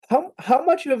how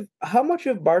much of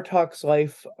Bartok's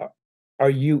life are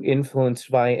you influenced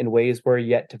by in ways we're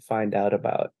yet to find out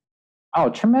about? Oh,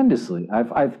 tremendously.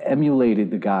 I've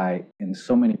emulated the guy in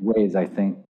so many ways. I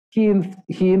think he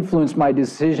influenced my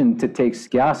decision to take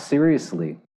ska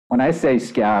seriously. When I say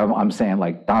ska, I'm saying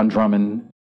like Don Drummond,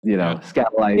 Ska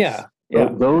Lights. Yeah.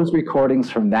 Those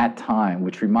recordings from that time,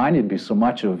 which reminded me so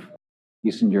much of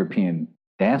Eastern European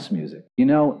dance music.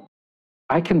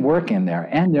 I can work in there,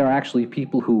 and there are actually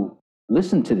people who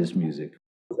listen to this music.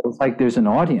 It's like there's an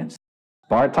audience.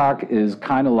 Bartok is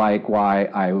kind of like why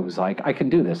I was like, I can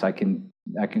do this. I can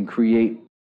create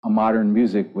a modern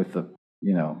music with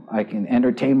I can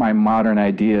entertain my modern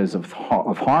ideas of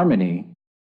harmony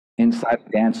inside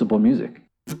danceable music.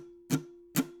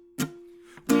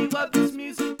 We love this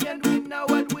music and we know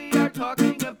what we are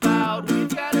talking about. We've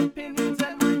got opinions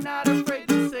and we're not afraid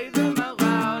to say them out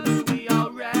loud. And we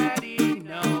already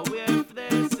know if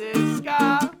this is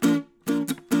ska.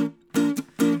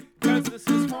 'Cause this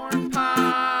is Horn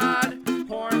Pod,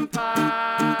 Horn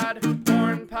Pod,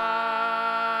 Horn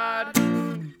Pod.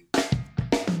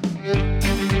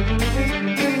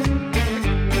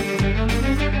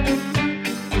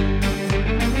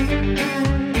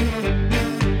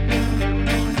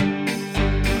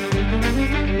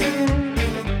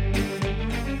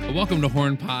 Welcome to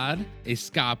Horn Pod, a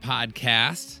ska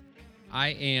podcast. I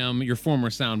am your former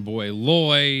sound boy,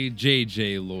 Loy,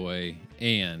 JJ Loy,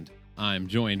 and I'm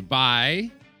joined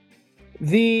by...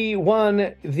 The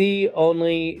one, the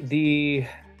only, the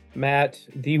Matt,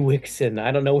 the Wixon.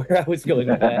 I don't know where I was going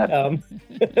with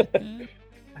that.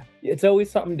 It's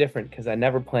always something different because I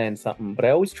never plan something, but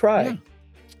I always try. Yeah.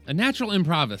 A natural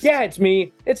improvist. Yeah, it's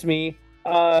me. It's me.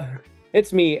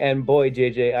 It's me, and boy,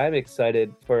 JJ, I'm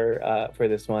excited for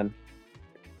this one.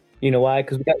 You know why?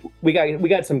 Because we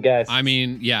got some guests. I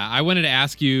mean, yeah, I wanted to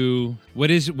ask you,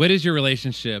 what is your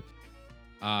relationship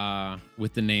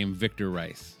with the name Victor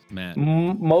Rice, Matt?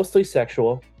 Mostly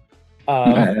sexual.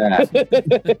 I'm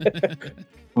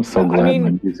so glad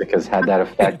my music has had that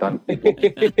effect on people.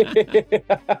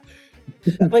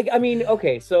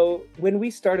 Okay, so when we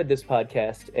started this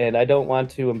podcast, and I don't want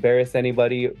to embarrass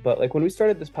anybody, but when we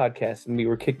started this podcast and we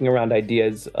were kicking around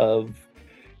ideas of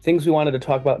things we wanted to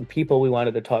talk about and people we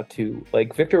wanted to talk to,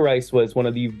 Victor Rice was one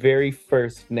of the very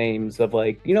first names of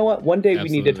you know what, one day we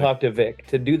need to talk to Vic.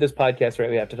 To do this podcast right,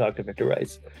 we have to talk to Victor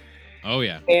Rice. Oh,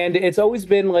 yeah. And it's always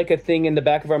been a thing in the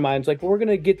back of our minds, we're going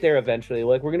to get there eventually.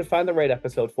 We're going to find the right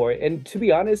episode for it. And to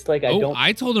be honest,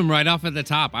 I told him right off at the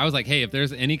top. I was like, hey, if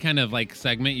there's any kind of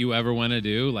segment you ever want to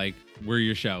do, we're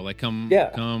your show. Come,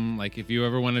 if you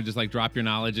ever want to just drop your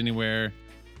knowledge anywhere,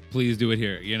 please do it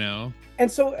here,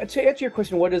 And so to answer your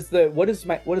question, what does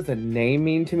the name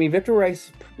mean to me? Victor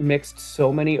Rice mixed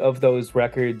so many of those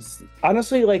records.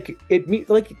 Honestly,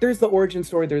 there's the origin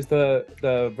story, there's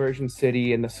the Virgin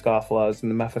City and the Scofflaws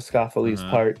and the Mephistopheles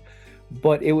part,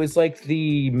 but it was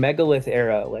the megalith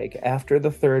era, after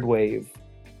the third wave,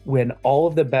 when all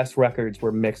of the best records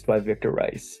were mixed by Victor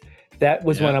Rice. That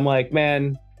was when I'm like,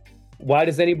 man, why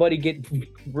does anybody get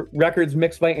records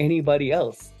mixed by anybody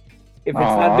else? If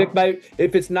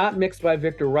it's not mixed by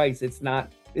Victor Rice,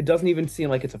 it doesn't even seem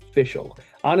like it's official.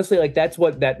 Honestly, that's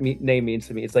what that name means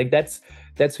to me. It's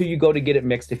that's who you go to get it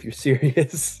mixed if you're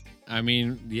serious. I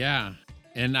mean, yeah.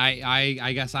 And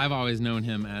I guess I've always known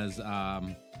him as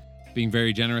being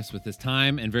very generous with his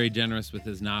time and very generous with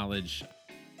his knowledge.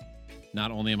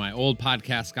 Not only in my old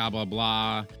podcast, Ska Blah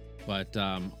Blah, but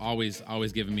always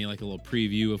giving me a little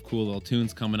preview of cool little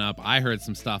tunes coming up. I heard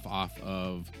some stuff off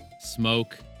of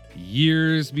Smoke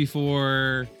years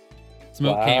before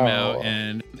Smoke came out,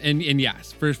 and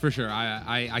yes, for sure,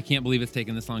 I can't believe it's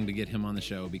taken this long to get him on the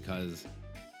show because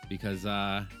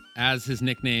as his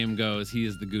nickname goes, he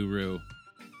is the guru.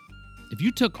 If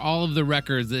you took all of the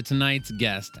records that tonight's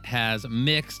guest has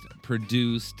mixed,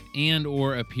 produced, and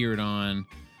or appeared on,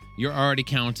 you're already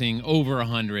counting over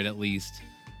 100 at least.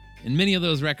 And many of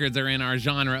those records are in our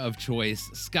genre of choice: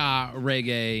 ska,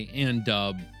 reggae, and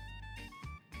dub.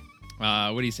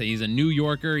 What do you say? He's a New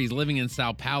Yorker. He's living in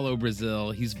Sao Paulo, Brazil.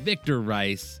 He's Victor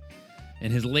Rice,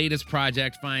 and his latest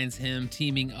project finds him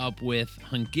teaming up with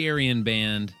Hungarian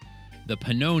band, the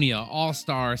Pannonia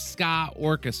Allstar Ska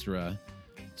Orchestra,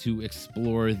 to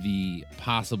explore the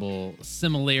possible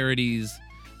similarities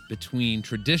between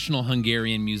traditional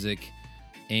Hungarian music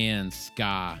and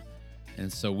ska.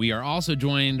 And so we are also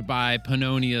joined by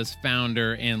Pannonia's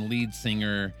founder and lead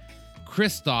singer,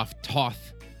 Kristoph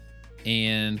Toth.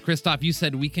 And Kristoph, you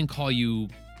said we can call you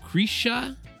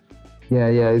Krisha? Yeah,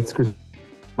 it's Krisha.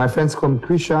 My friends call me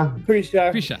Krisha.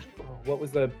 Krisha. What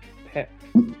was the pet?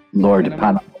 Lord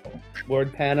Pannonia.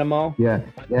 Lord Panama. Yeah,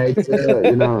 it's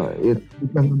it's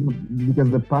because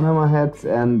the Panama hats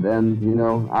and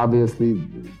obviously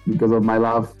because of my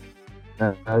love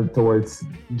towards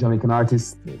Jamaican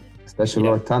artists, especially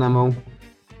Lord Tanamo.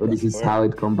 So this is how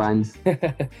it combines.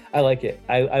 I like it.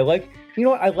 I like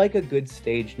I like a good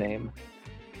stage name.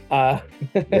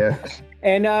 Yeah.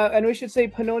 And we should say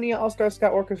Pannonia Allstar Ska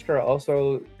Orchestra,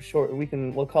 also short.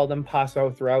 We'll call them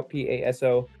PASO throughout,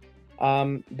 PASO.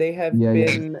 They have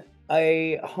been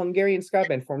a Hungarian ska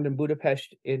band formed in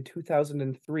Budapest in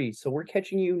 2003. So we're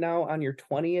catching you now on your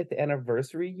 20th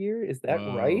anniversary year. Is that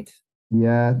right?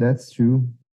 Yeah, that's true.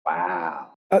 Wow.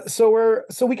 So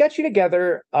we got you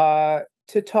together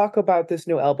to talk about this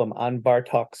new album, On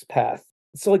Bartok's Path.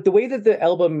 So like the way that the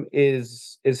album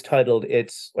is titled,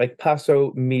 it's like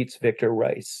Paso meets Victor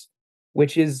Rice,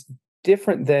 which is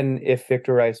different than if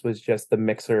Victor Rice was just the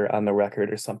mixer on the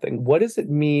record or something. What does it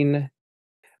mean?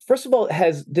 First of all,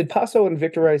 did Paso and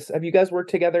Victor Rice, have you guys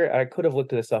worked together? I could have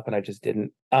looked this up and I just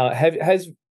didn't.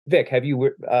 Vic, have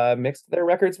you mixed their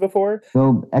records before?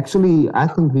 So actually, I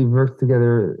think we worked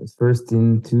together first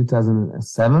in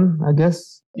 2007, I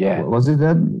guess. Yeah. Was it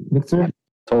that, Victor?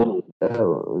 Totally.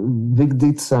 Vic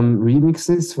did some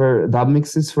remixes dub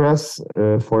mixes for us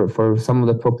for some of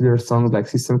the popular songs like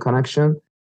System Connection.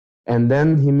 And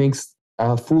then he mixed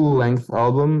a full-length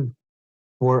album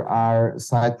for our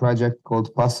side project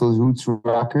called Paso's Roots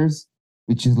Rockers,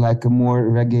 which is like a more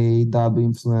reggae dub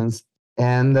influence.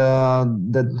 And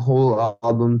that whole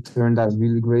album turned out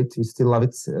really great. We still love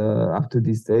it up to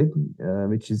this day,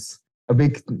 which is a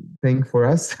big thing for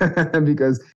us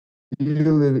because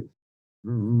usually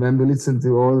when we listen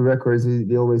to all records,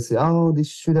 we always say, "Oh, this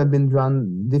should have been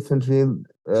done differently,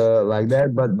 like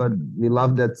that." But we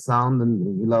love that sound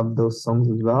and we love those songs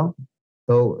as well.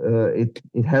 So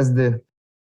it has the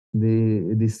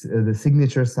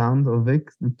signature sound of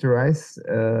Victor Rice,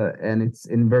 and it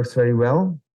works very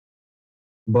well.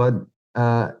 But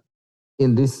at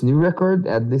this new record,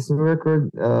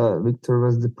 Victor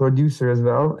was the producer as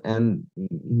well, and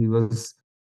he was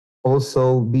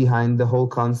also behind the whole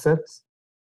concept.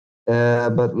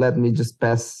 But let me just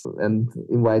pass and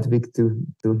invite Vic to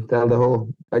tell the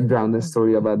whole background and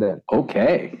story about that.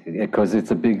 Okay, because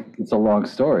it's a long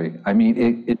story. I mean,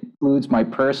 it includes my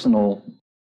personal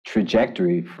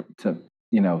trajectory to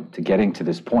getting to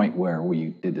this point where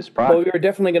we did this project. Well, we were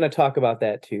definitely going to talk about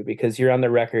that too, because you're on the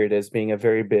record as being a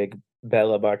very big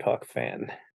Bela Bartok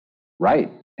fan. Right.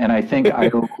 And I think I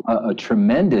owe a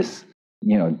tremendous,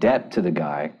 debt to the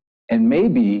guy. And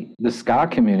maybe the ska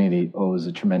community owes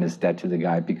a tremendous debt to the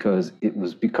guy, because it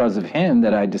was because of him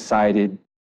that I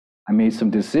made some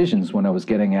decisions when I was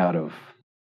getting out of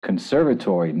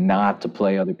conservatory not to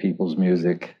play other people's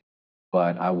music.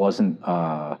 But I wasn't,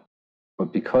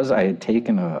 but because I had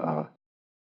taken a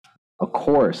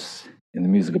course in the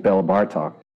music of Bela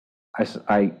Bartok,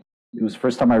 it was the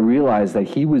first time I realized that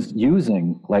he was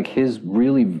using like his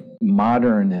really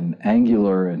modern and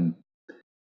angular and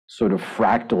sort of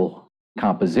fractal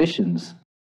compositions.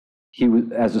 He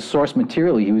was, as a source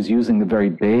material, he was using the very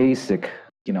basic,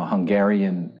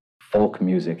 Hungarian folk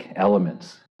music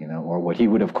elements, or what he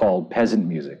would have called peasant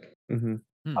music,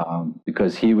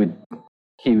 because he would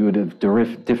have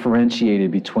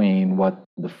differentiated between what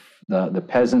the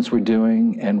peasants were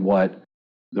doing and what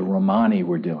the Romani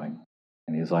were doing.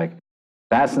 And he's like,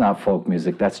 that's not folk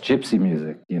music, that's gypsy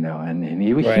music, and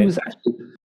he was actually,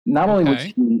 not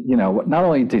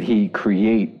only did he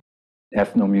create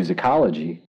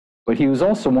ethnomusicology, but he was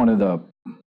also one of the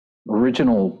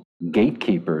original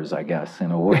gatekeepers, I guess,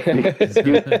 in a way. Because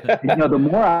the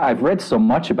more I've read so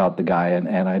much about the guy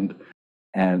and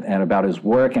about his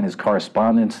work and his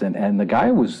correspondence, and the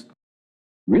guy was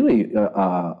really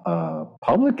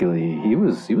publicly he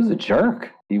was a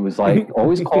jerk. He was like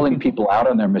always calling people out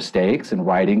on their mistakes and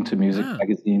writing to music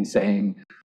magazines saying,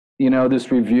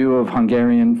 this review of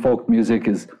Hungarian folk music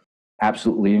is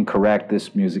absolutely incorrect.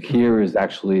 This music here is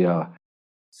actually a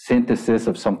synthesis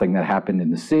of something that happened in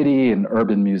the city, and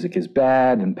urban music is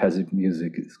bad and peasant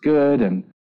music is good, and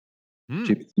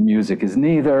gypsy music is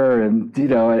neither. And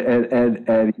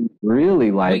and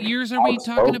really, like, what years are we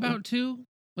talking about too?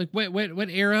 Like what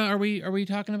era are we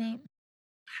talking about?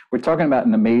 We're talking about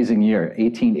an amazing year,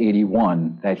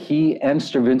 1881, that he and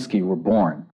Stravinsky were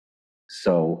born.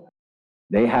 So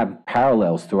they have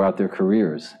parallels throughout their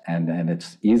careers, and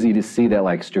it's easy to see that,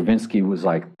 like, Stravinsky was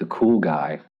like the cool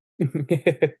guy,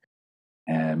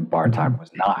 and Bartok was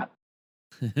not.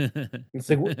 It's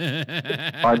like,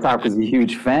 Bartok was a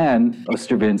huge fan of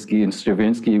Stravinsky, and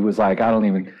Stravinsky was like, I don't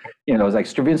even, it was like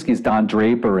Stravinsky's Don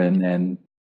Draper, and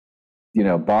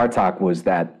Bartok was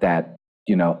that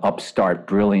upstart,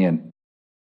 brilliant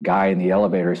guy in the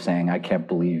elevator saying, I can't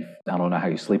believe, I don't know how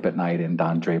you sleep at night. And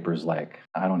Don Draper's like,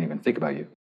 I don't even think about you.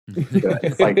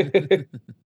 It's like,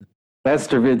 that's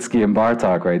Stravinsky and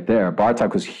Bartok right there.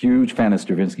 Bartok was a huge fan of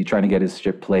Stravinsky, trying to get his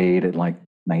shit played in like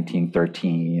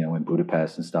 1913, you know, in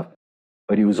Budapest and stuff.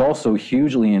 But he was also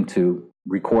hugely into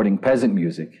recording peasant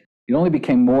music. It only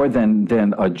became more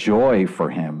than a joy for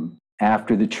him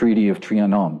after the Treaty of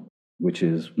Trianon, which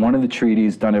is one of the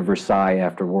treaties done at Versailles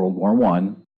after World War I,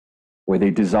 where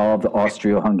they dissolved the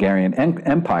Austro-Hungarian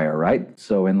Empire, right?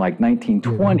 So in like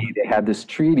 1920, they had this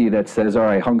treaty that says, all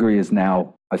right, Hungary is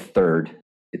now a third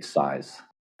its size,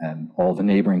 and all the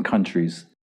neighboring countries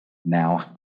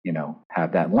now, you know,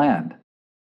 have that land.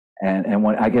 And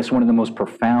I guess one of the most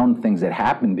profound things that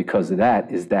happened because of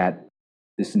that is that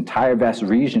this entire vast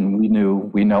region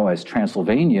we know as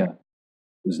Transylvania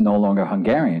was no longer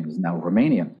Hungarian, it was now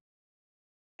Romanian.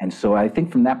 And so I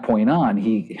think from that point on,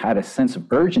 he had a sense of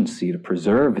urgency to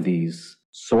preserve these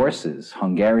sources,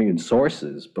 Hungarian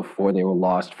sources, before they were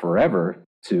lost forever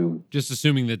to... Just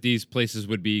assuming that these places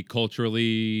would be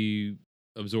culturally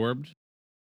absorbed?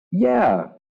 Yeah.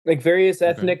 Like various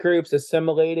ethnic groups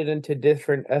assimilated into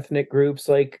different ethnic groups.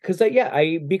 Like, because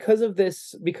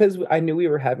because I knew we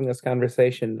were having this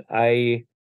conversation, I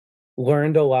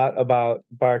learned a lot about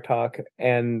Bartok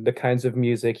and the kinds of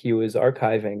music he was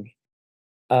archiving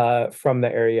from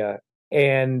the area.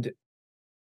 And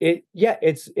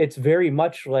it's very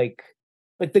much like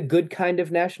the good kind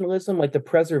of nationalism, like the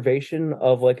preservation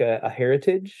of like a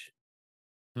heritage.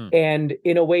 And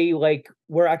in a way, like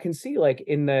where I can see, like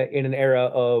in an era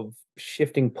of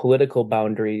shifting political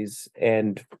boundaries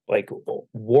and like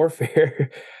warfare,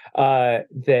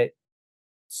 that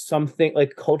something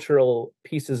like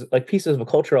pieces of a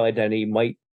cultural identity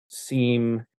might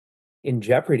seem in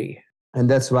jeopardy. And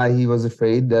that's why he was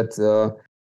afraid that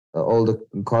all the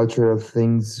cultural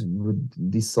things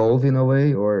would dissolve in a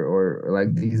way, or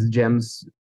like these gems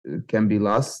can be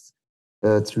lost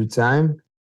through time.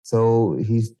 So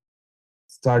he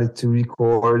started to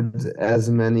record as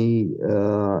many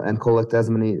and collect as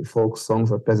many folk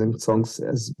songs or peasant songs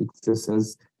as Victor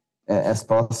says as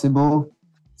possible.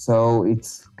 So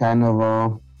it's kind of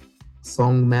a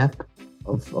song map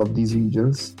of these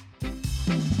regions.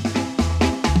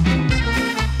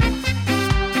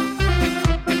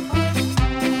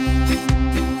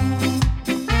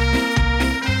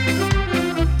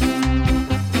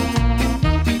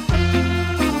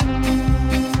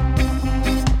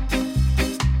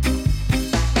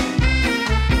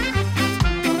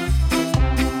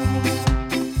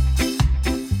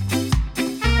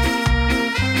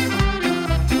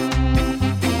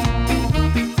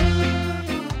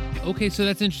 Okay, so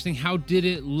that's interesting. How did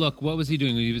it look? What was he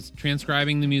doing? He was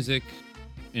transcribing the music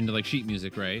into like sheet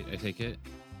music, right? I take it.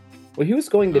 Well, he was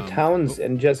going to towns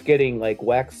and just getting like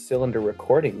wax cylinder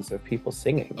recordings of people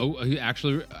singing. Oh,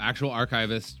 actual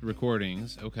archivist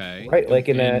recordings. Okay, right. Like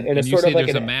in a sort of like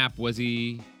there's a map. Was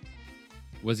he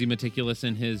meticulous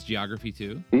in his geography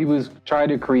too? He was trying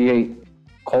to create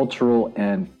cultural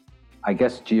and, I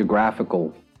guess,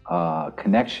 geographical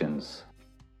connections,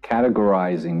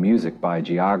 categorizing music by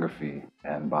geography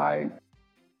and by,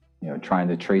 trying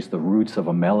to trace the roots of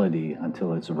a melody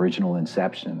until its original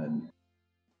inception,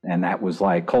 and that was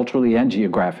like culturally and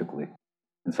geographically.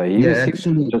 And so he was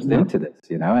just into this,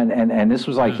 and this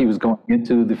was like he was going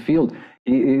into the field.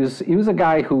 He was a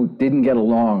guy who didn't get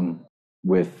along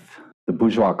with the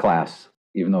bourgeois class,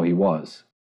 even though he was,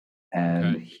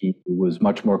 and he was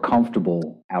much more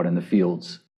comfortable out in the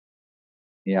fields.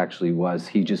 He actually was.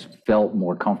 He just felt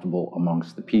more comfortable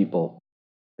amongst the people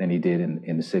than he did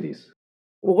in the cities.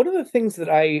 Well, one of the things that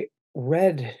I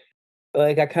read,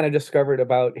 like I kind of discovered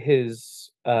about his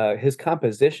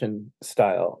composition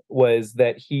style, was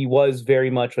that he was very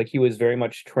much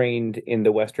trained in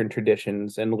the Western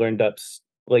traditions and learned the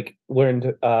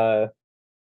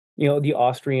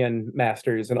Austrian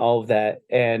masters and all of that.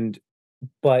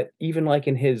 But even like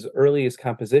in his earliest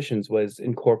compositions was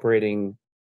incorporating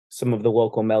some of the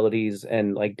local melodies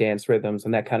and like dance rhythms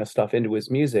and that kind of stuff into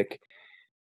his music.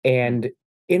 And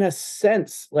in a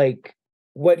sense, like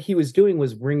what he was doing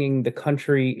was bringing the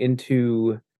country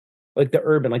into like the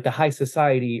urban, like the high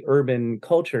society urban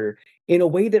culture in a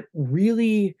way that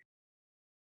really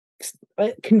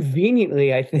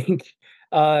conveniently, I think,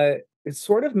 it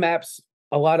sort of maps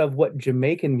a lot of what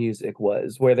Jamaican music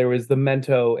was, where there was the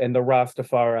mento and the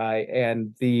Rastafari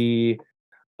and the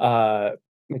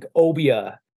like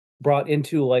obia brought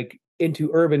into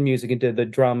urban music, into the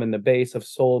drum and the bass of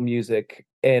soul music,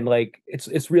 and like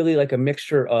it's really like a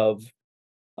mixture of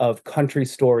country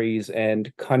stories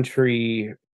and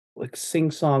country like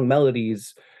sing-song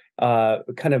melodies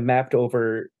kind of mapped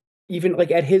over, even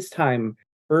like at his time,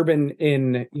 urban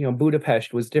in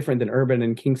Budapest was different than urban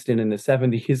in Kingston in the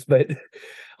 70s, but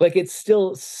like it's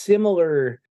still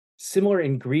similar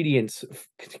ingredients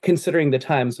considering the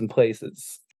times and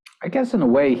places. I guess in a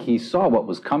way he saw what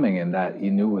was coming and that he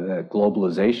knew that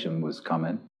globalization was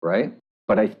coming, right?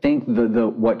 But I think the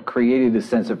what created a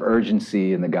sense of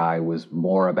urgency in the guy was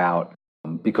more about,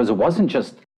 because it wasn't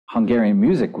just Hungarian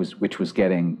music which was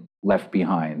getting left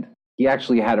behind. He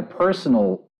actually had a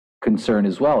personal concern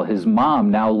as well. His mom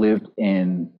now lived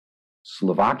in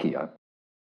Slovakia,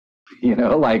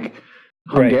 like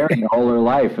Hungarian all her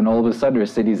life, and all of a sudden her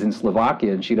city's in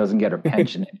Slovakia and she doesn't get her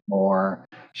pension anymore.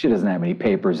 She doesn't have any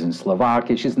papers in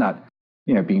Slovakia. She's not,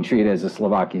 being treated as a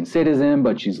Slovakian citizen,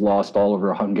 but she's lost all of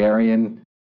her Hungarian,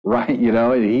 right?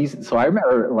 So I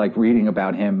remember like reading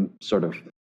about him sort of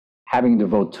having to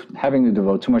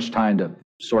devote too much time to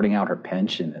sorting out her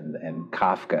pension and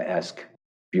Kafka-esque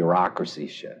bureaucracy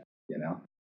shit,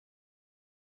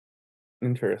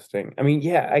 Interesting. I mean,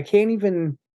 yeah, I can't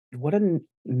even. What a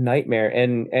nightmare.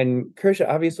 And Krisha,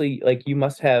 obviously, like you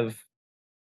must have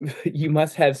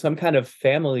some kind of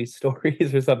family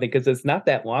stories or something, because it's not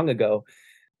that long ago.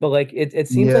 But like it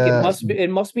seems like it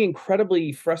must be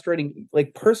incredibly frustrating,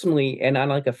 like personally and on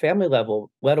like a family level,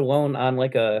 let alone on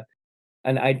like an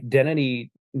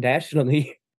identity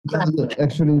nationally.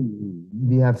 Actually,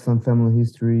 we have some family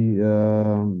history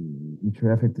which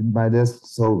are affected by this.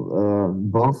 So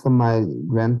both of my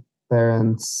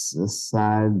grandparents'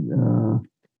 side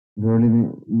were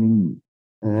living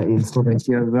in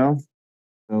Slovakia as well.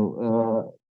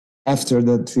 So after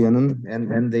the Trianon,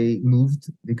 and they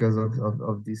moved because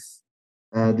of this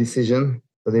decision.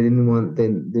 So they didn't want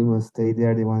to stay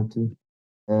there. They wanted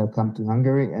to come to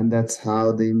Hungary, and that's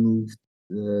how they moved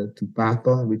to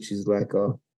Pápa, which is like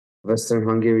a Western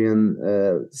Hungarian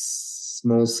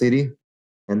small city,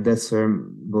 and that's where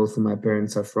both of my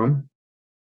parents are from.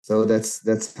 So that's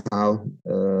how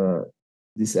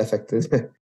this affected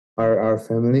our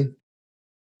family.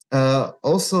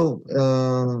 Also,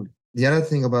 the other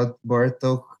thing about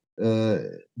Bartok,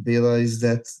 Bela, is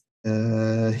that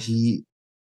he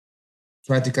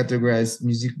tried to categorize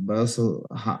music, but also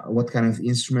what kind of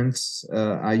instruments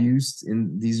are used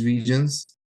in these regions.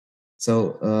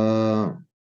 So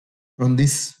on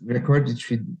this record, which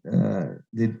we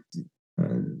did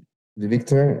the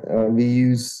Victor, we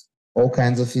use all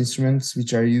kinds of instruments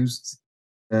which are used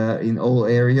in all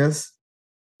areas.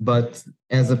 But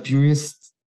as a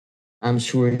purist, I'm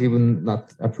sure he would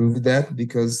not approve that,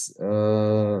 because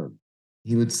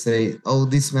he would say, "Oh,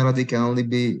 this melody can only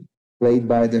be played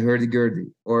by the hurdy-gurdy,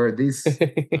 or this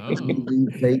can be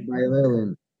played by a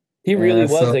violin." He really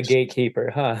was a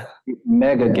gatekeeper, huh?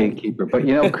 Mega gatekeeper. But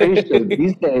Kristoph,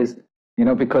 these days,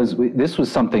 because this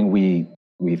was something we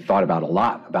thought about a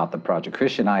lot about the project.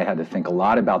 Krish and I had to think a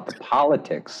lot about the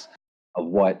politics of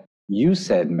what you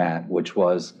said, Matt, which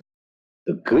was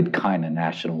the good kind of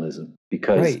nationalism.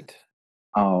 Because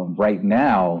right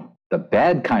now, the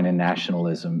bad kind of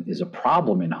nationalism is a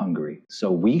problem in Hungary.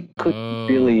 So we couldn't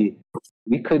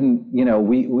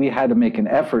we had to make an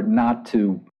effort not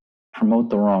to promote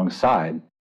the wrong side.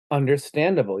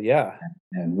 Understandable, yeah.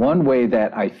 And one way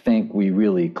that I think we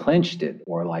really clinched it,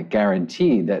 or like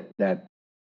guaranteed that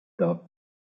the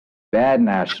bad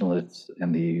nationalists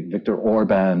and the Viktor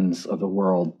Orbáns of the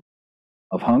world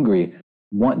of Hungary,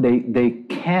 they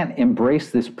can't embrace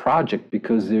this project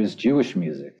because there's Jewish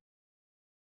music.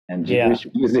 And Jewish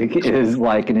music is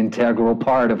like an integral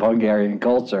part of Hungarian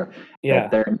culture that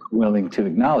they're willing to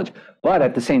acknowledge. But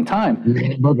at the same time,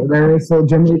 but there is also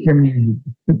Jamaican music.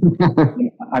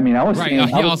 I mean, I was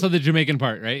saying, also the Jamaican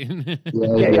part, right?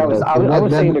 I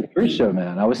was saying to Krisha,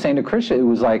 man. I was saying to Krisha, it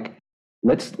was like,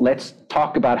 let's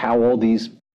talk about how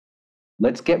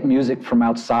let's get music from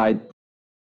outside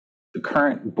the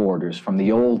current borders, from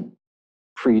the old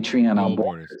pre-Trianon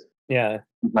borders. Yeah.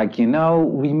 Like, we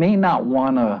may not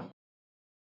want to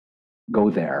go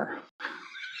there.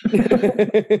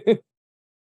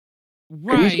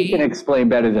 Right. He can explain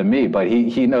better than me, but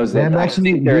he knows that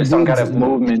actually there is some kind of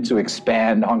movement to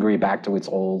expand Hungary back to its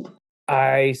old.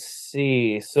 I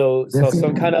see. So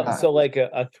some kind of like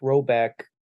a throwback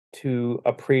to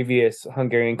a previous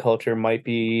Hungarian culture might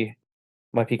be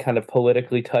kind of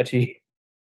politically touchy.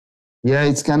 Yeah,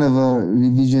 it's kind of a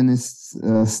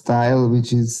revisionist style,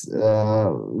 which is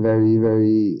very,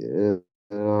 very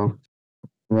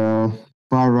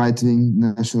far right-wing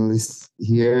nationalists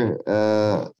here.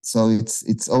 So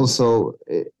it's also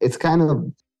it's kind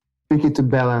of tricky to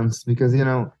balance, because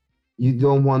you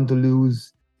don't want to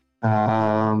lose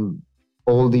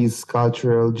all these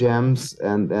cultural gems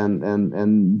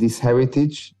and this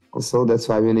heritage, Also, that's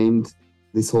why we named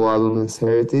this whole album as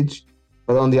Heritage.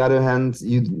 But on the other hand,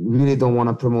 you really don't want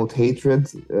to promote hatred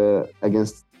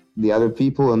against the other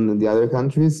people and the other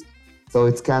countries. So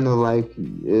it's kind of like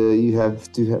you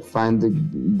have to find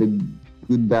the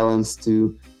good balance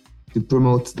to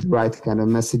promote the right kind of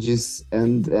messages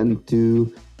and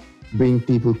to bring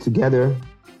people together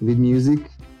with music.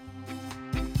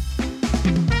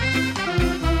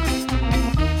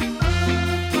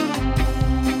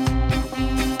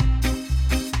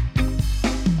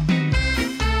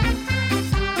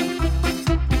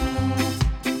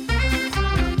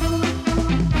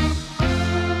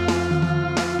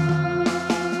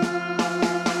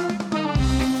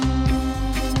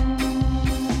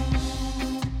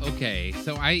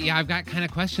 I've got kind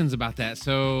of questions about that.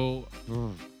 So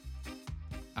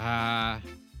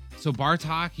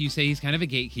Bartok, you say he's kind of a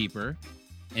gatekeeper,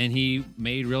 and he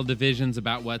made real divisions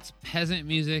about what's peasant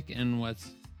music and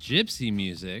what's gypsy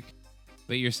music.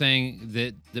 But you're saying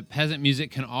that the peasant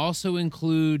music can also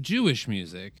include Jewish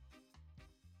music.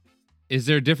 Is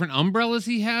there different umbrellas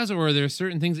he has, or are there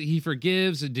certain things that he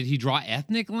forgives? Did he draw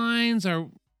ethnic lines? Or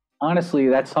honestly,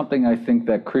 that's something I think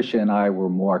that Krisha and I were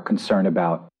more concerned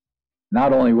about.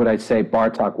 Not only would I say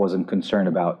Bartok wasn't concerned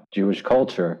about Jewish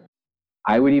culture,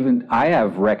 I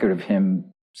have record of him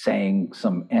saying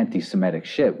some anti-Semitic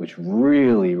shit, which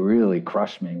really, really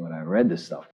crushed me when I read this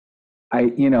stuff.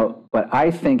 But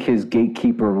I think his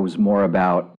gatekeeper was more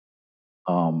about,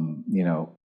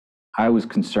 I was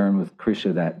concerned with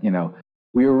Krisha that,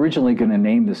 we were originally going to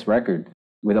name this record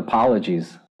with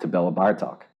apologies to Bela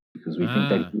Bartok, because we think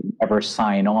that he would never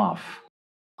sign off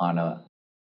on a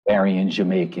Aryan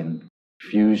Jamaican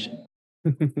fusion.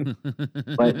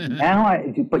 But now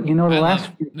the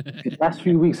last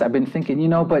few weeks I've been thinking,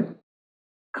 but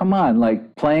come on,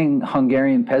 like playing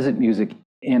Hungarian peasant music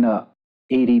in a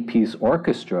 80-piece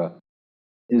orchestra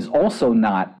is also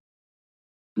not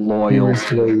loyal.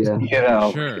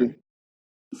 Sure.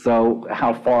 So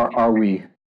how far are we?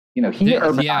 He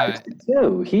urbanized it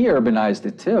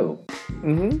too.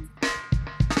 Mm-hmm.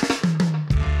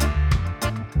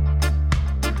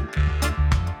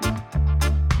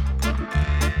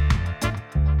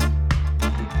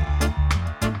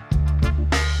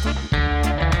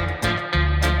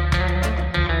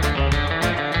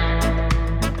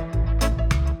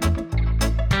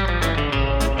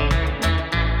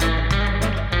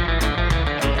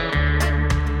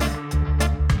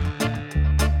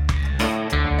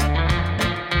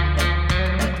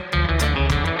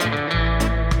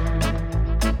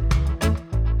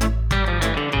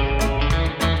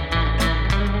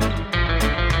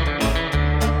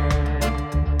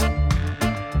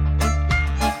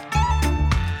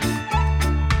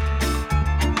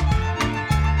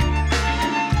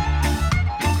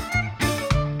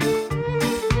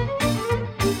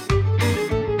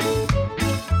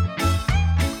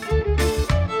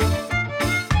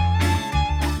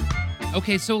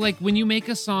 Okay, so like when you make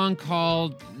a song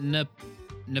called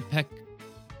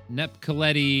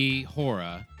Nepkaleti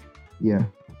Hora, yeah.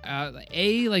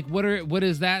 What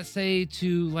does that say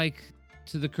to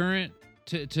the current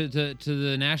to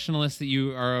the nationalists that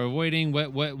you are avoiding?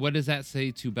 What does that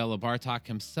say to Bela Bartok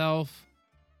himself?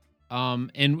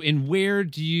 And where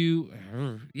do you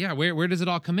where does it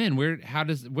all come in?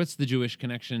 What's the Jewish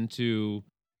connection to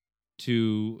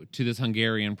this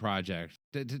Hungarian project?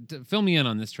 Fill me in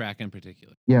on this track in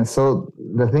particular. Yeah, so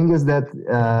the thing is that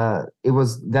it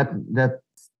was that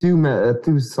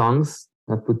two songs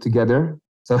put together.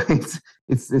 So it's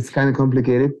kind of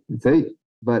complicated to say,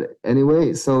 but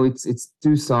anyway, so it's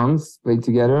two songs played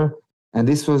together, and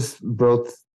this was brought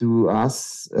to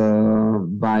us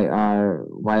by our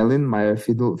violin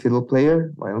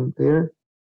player,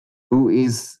 who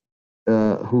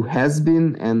has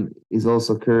been and is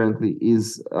also currently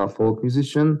is a folk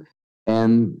musician,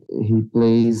 and he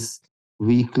plays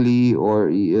weekly or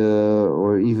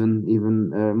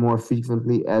even more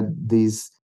frequently at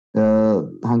these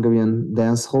Hungarian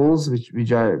dance halls,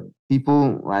 which are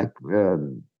people like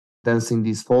dancing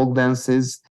these folk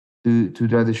dances to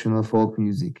traditional folk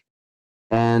music.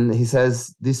 And he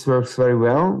says this works very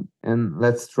well, and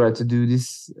let's try to do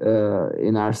this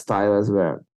in our style as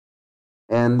well.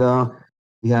 And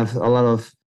we have a lot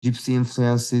of gypsy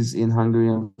influences in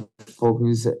Hungarian folk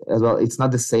music as well. It's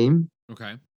not the same,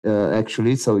 okay,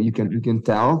 actually. So you can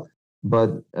tell,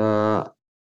 but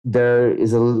there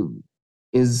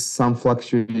is some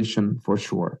fluctuation for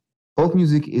sure. Folk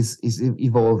music is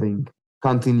evolving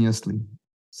continuously,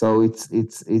 so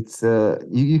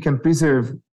you can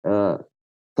preserve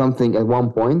something at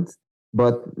one point,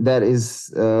 but that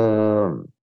is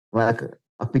like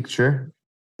a picture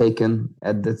taken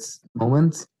at this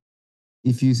moment,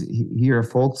 if you hear a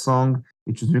folk song,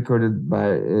 which was recorded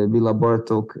by Bela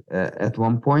Bartok at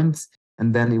one point,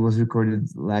 and then it was recorded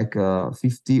like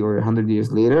 50 or 100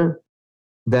 years later,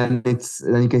 then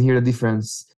you can hear the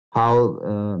difference.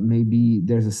 How maybe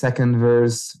there's a second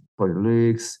verse for the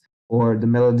lyrics, or the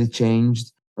melody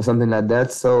changed, or something like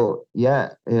that. So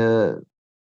yeah,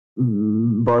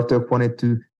 Bartok wanted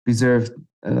to preserve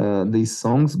these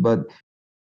songs, but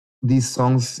these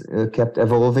songs kept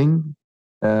evolving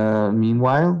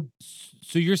meanwhile.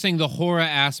 So you're saying the horror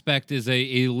aspect is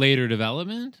a later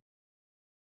development?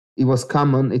 It was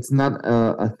common. It's not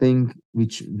a thing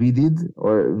which we did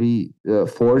or we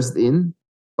forced in,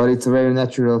 but it's a very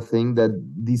natural thing that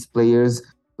these players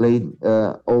played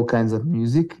all kinds of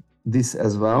music, this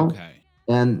as well. Okay.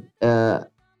 And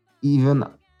even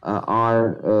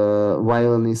our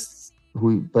violinist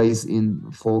who plays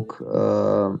in folk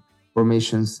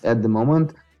formations at the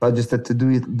moment suggested to do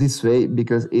it this way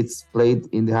because it's played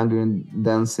in the Hungarian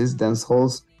dance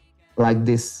halls like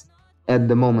this at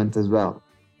the moment as well.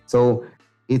 So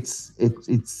it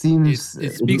seems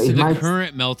it speaks to the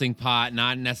current melting pot,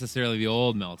 not necessarily the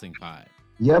old melting pot.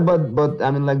 Yeah, but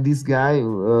I mean, like this guy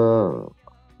who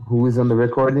is on the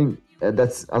recording,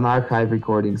 that's an archive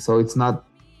recording, so it's not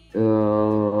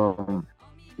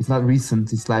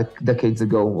recent. It's like decades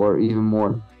ago or even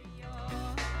more.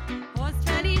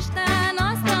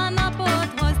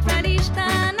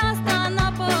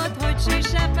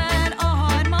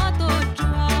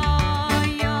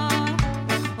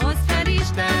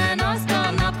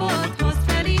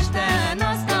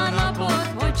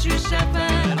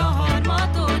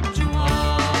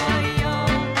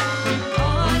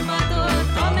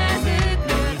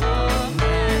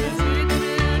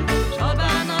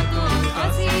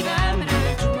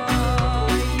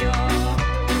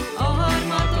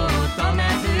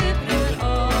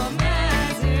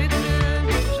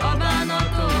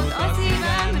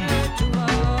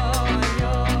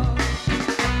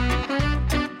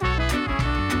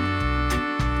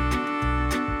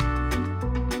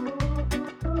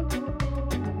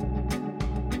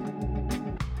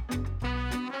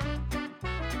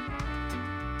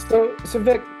 So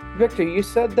Victor, you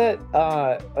said that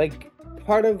like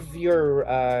part of your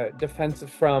defense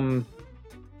of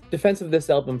this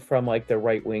album from like the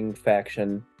right-wing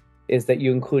faction is that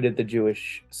you included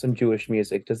some Jewish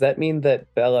music. Does that mean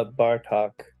that Bela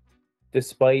Bartok,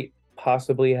 despite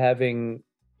possibly having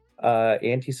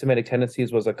anti-Semitic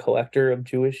tendencies, was a collector of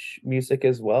Jewish music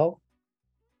as well?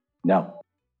 No,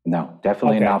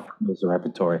 definitely not from his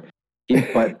repertoire.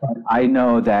 But I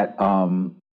know that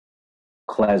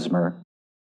klezmer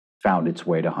found its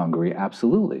way to Hungary,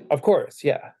 absolutely. Of course,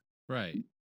 yeah. Right.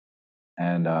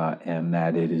 And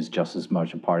that it is just as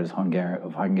much a part of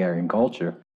Hungarian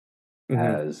culture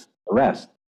as the rest.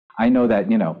 I know that,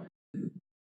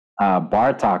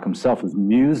 Bartok himself was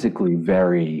musically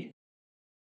very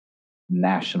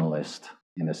nationalist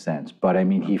in a sense, but I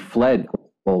mean, he fled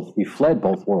both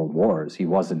world wars. He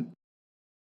wasn't,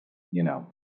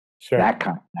 Sure. that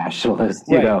kind of nationalist,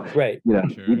 Right.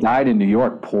 Sure. He died in New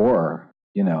York poor,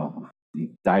 he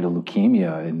died of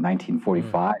leukemia in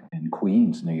 1945 in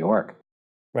Queens, New York.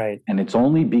 Right. And it's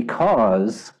only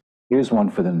because, here's one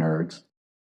for the nerds,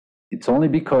 it's only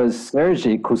because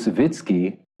Sergei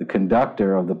Koussevitzky, the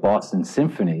conductor of the Boston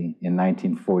Symphony in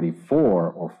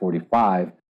 1944 or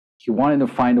 45, he wanted to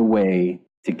find a way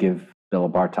to give Bela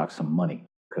Bartok some money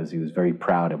because he was very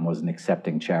proud and wasn't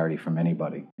accepting charity from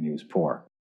anybody, and he was poor.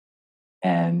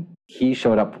 And he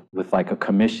showed up with like a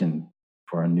commission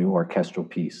for a new orchestral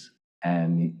piece.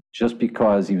 And just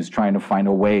because he was trying to find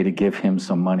a way to give him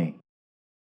some money.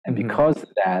 And because of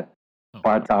that,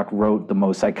 Bartok wrote the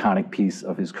most iconic piece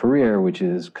of his career, which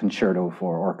is Concerto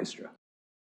for Orchestra.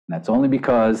 And that's only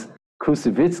because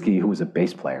Koussevitzky, who was a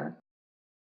bass player,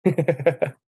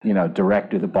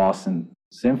 director of the Boston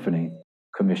Symphony,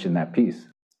 commissioned that piece.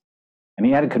 And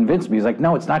he had to convince me. He's like,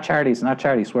 no, it's not charity. It's not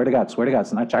charity. Swear to God,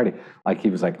 it's not charity. Like, he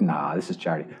was like, nah, this is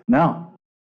charity. No.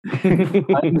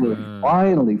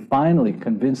 finally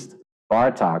convinced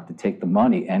Bartok to take the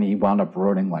money, and he wound up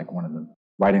writing like one of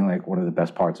the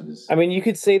best parts of his. I mean, you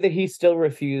could say that he still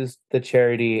refused the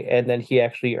charity, and then he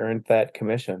actually earned that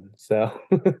commission. So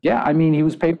yeah, I mean, he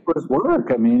was paid for his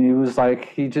work. I mean, he was like,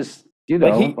 he just,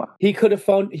 like he could have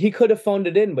phoned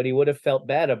it in, but he would have felt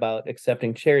bad about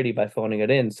accepting charity by phoning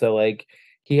it in. So like,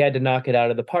 he had to knock it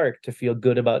out of the park to feel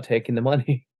good about taking the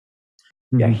money.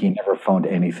 Yeah, he never phoned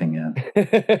anything in.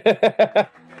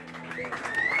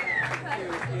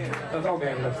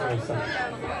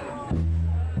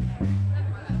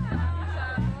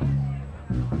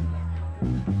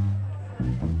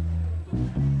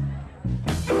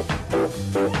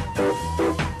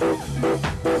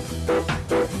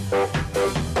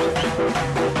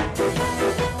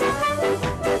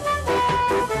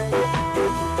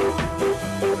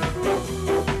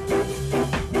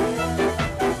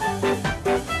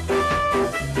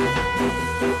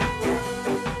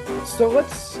 So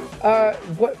let's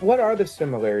what are the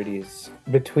similarities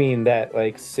between that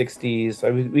like 60s? I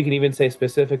mean, we can even say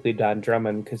specifically Don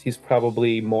Drummond because he's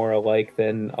probably more alike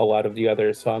than a lot of the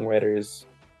other songwriters,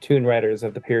 tune writers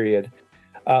of the period.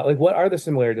 Like what are the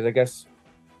similarities? I guess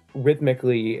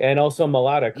rhythmically and also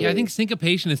melodically. Yeah, I think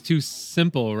syncopation is too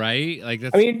simple, right? Like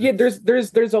that's. I mean, yeah,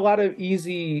 there's a lot of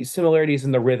easy similarities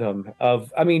in the rhythm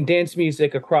of, I mean, dance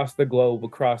music across the globe,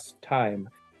 across time,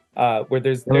 where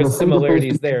there's the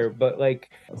similarities syncopation- there, but like,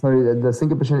 Sorry, the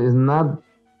syncopation is not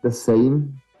the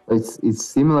same. It's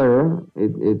similar.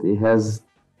 It has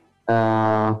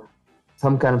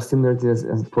some kind of similarities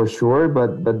for sure,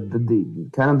 but the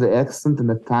kind of the accent and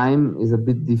the time is a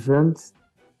bit different.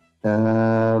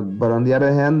 But on the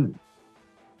other hand,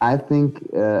 I think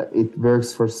it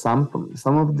works for some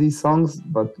of these songs,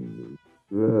 but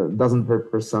doesn't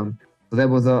work for some. So that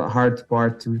was a hard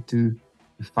part to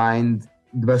find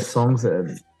the best songs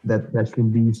that can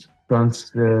be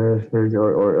transferred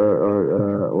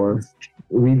or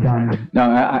redone.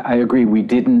 No, I agree. We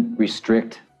didn't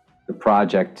restrict the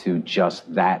project to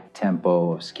just that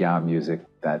tempo of ska music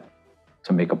that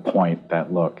to make a point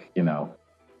that, look, you know,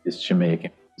 it's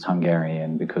Jamaican, it's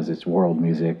Hungarian because it's world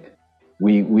music.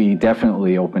 We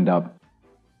definitely opened up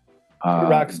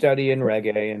Rocksteady and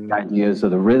reggae and ideas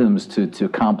of the rhythms to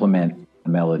complement the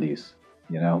melodies,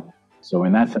 you know? So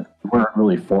in that sense, we weren't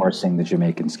really forcing the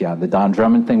Jamaican ska. The Don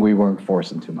Drummond thing, we weren't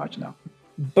forcing too much, no.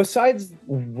 Besides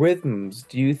rhythms,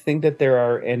 do you think that there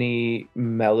are any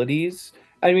melodies?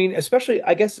 I mean, especially,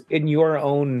 I guess, in your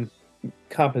own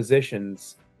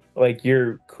compositions, like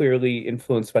you're clearly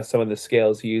influenced by some of the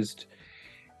scales used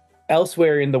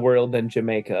elsewhere in the world than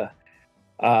Jamaica.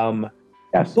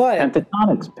 Yes, but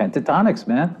pentatonics,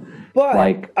 man. But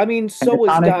like, I mean, so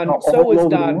is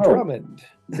Don Drummond.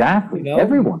 Exactly. You know?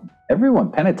 Everyone.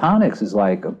 Pentatonics is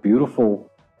like a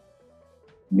beautiful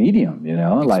medium, you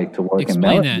know, like to work in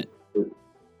melody. Explain that.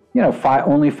 You know,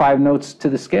 only 5 notes to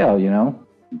the scale, you know.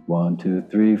 1, 2,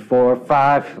 3, 4,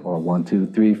 5, or 1, 2,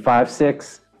 3, 5,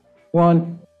 6,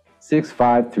 1, 6,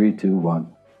 5, 3, 2, 1.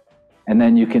 And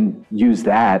then you can use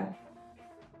that,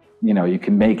 you know, you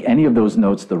can make any of those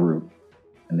notes the root.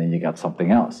 And then you got something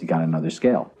else. You got another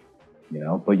scale, you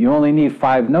know. But you only need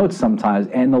 5 notes sometimes.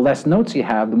 And the less notes you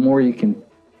have, the more you can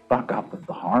fuck up with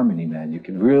the harmony, man. You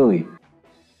can really,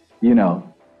 you know,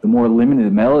 the more limited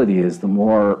the melody is, the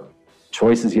more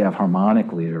choices you have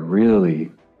harmonically to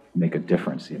really make a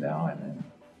difference, you know. And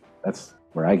that's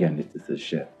where I get into this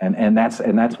shit. And that's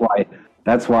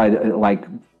why like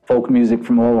folk music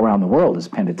from all around the world is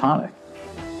pentatonic.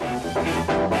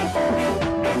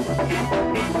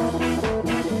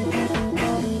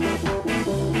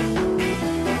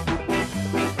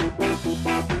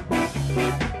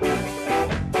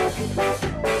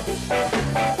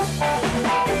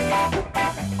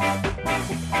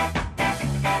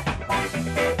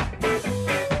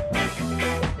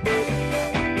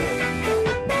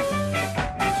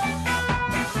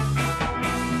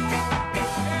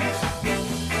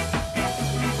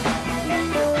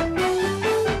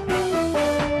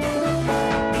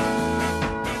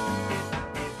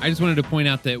 I just wanted to point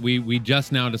out that we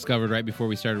just now discovered right before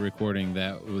we started recording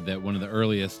that one of the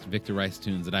earliest Victor Rice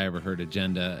tunes that I ever heard,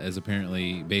 Agenda, is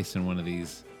apparently based on one of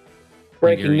these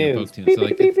breaking Hungarian news. folk tunes. So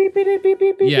like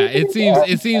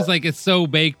it seems like it's so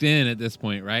baked in at this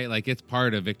point, right? Like it's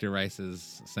part of Victor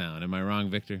Rice's sound. Am I wrong,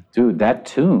 Victor? Dude, that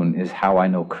tune is how I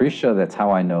know Krisha. That's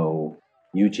how I know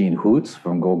Eugene Hoots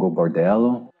from Gogo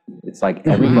Bordello. It's like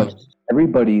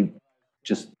everybody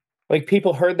just. Like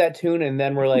people heard that tune and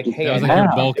then were like, "Hey, that was like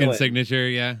your Vulcan signature,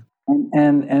 yeah."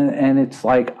 And it's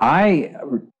like I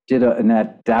did an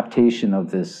adaptation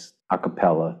of this a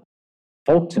cappella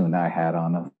folk tune that I had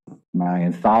on my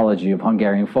anthology of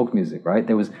Hungarian folk music. Right,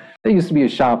 there used to be a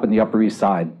shop in the Upper East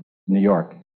Side, New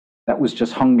York, that was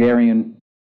just Hungarian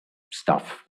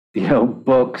stuff, you know,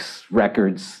 books,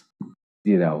 records,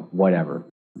 you know, whatever.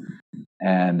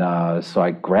 And so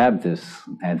I grabbed this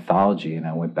anthology and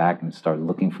I went back and started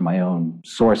looking for my own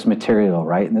source material,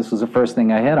 right? And this was the first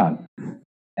thing I hit on.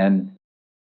 And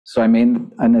so I made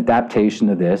an adaptation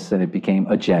of this and it became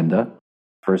Agenda,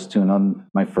 first tune on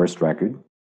my first record.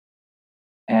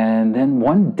 And then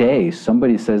one day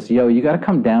somebody says, yo, you got to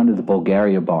come down to the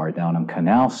Bulgaria bar down on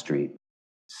Canal Street,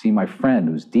 see my friend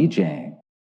who's DJing.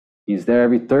 He's there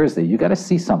every Thursday. You got to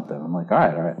see something. I'm like, all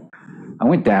right. I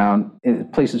went down. The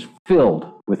place is filled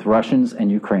with Russians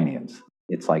and Ukrainians.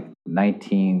 It's like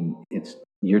it's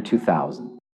year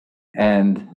 2000.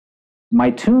 And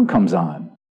my tune comes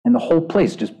on, and the whole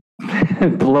place just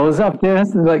blows up.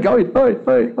 It's like, oi, oi,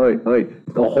 oi, oi, oi.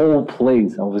 The whole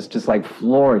place. I was just like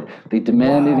floored. They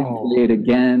demanded to play it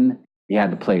again. He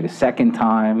had to play it a second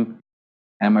time.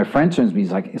 And my friend turns to me,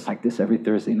 he's like, it's like this every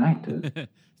Thursday night, dude.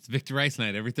 It's Victor Rice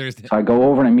night every Thursday. So I go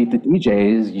over and I meet the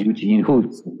DJs, Eugene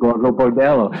Hoots, Gorgo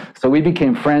Bordello. So we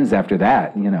became friends after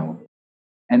that, you know.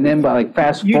 And then, by like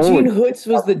fast forward, Eugene Hoots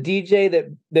was the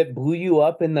DJ that blew you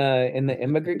up in the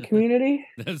immigrant community.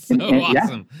 That's so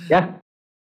awesome. Yeah.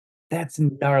 That's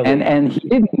gnarly. And he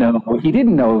didn't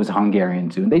know it was a Hungarian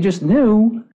tune. They just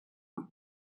knew.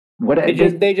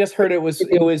 They just heard it was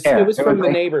from the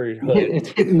neighborhood. It's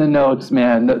hitting the notes,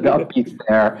 man. The upbeat's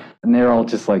there, and they're all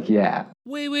just like, yeah.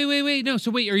 Wait. No, so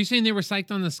wait, are you saying they were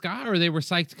psyched on the ska, or they were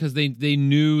psyched because they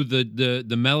knew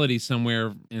the melody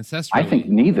somewhere ancestrally? I think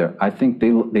neither. I think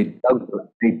they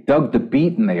dug the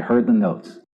beat and they heard the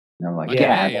notes. And they're like,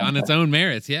 on its own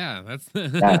merits. Yeah, that's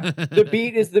the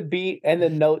beat is the beat, and the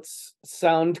notes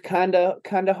sound kind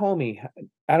of homey.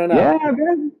 I don't know. Yeah,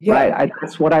 man. Yeah. Right.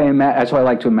 That's what I imagine. That's what I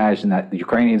like to imagine, that the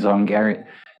Ukrainians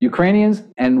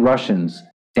and Russians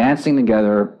dancing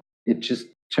together.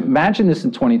 Imagine this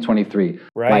in 2023.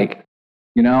 Right. Like,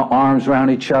 you know, arms around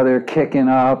each other, kicking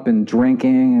up and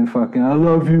drinking and fucking, I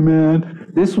love you,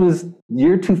 man. This was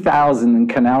year 2000 in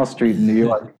Canal Street in New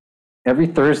York. Every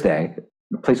Thursday,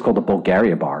 a place called the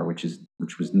Bulgaria Bar, which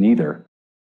was neither.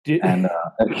 And,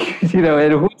 you know,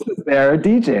 and who was there? A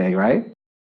DJ, right?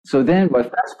 So then,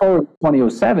 but fast forward to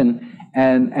 2007,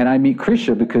 and I meet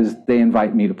Krisha because they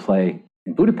invite me to play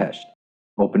in Budapest,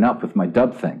 open up with my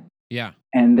dub thing. Yeah.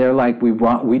 And they're like,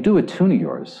 we do a tune of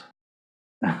yours.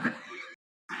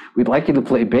 We'd like you to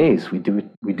play bass. We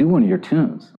do one of your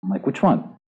tunes. I'm like, which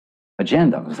one?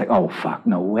 Agenda. I was like, oh fuck,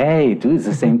 no way, dude, it's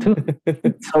the same tune.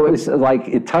 So it's like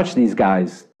it touched these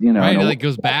guys, you know. Right, it like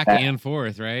goes back and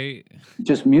forth, right?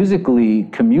 Just musically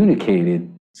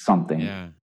communicated something. Yeah.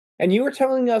 And you were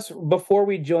telling us before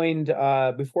we joined,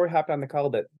 before we hopped on the call,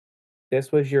 that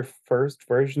this was your first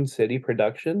Version City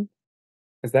production.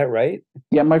 Is that right?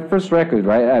 Yeah, my first record,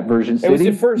 right, at Version City. It was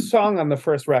your first song on the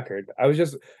first record. Was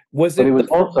it? But it was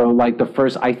also like the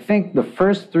first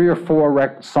 3 or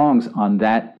 4 songs on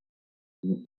that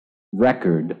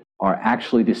record are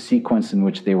actually the sequence in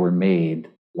which they were made.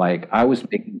 Like, I was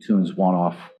making tunes one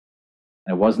off.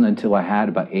 And it wasn't until I had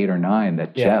about 8 or 9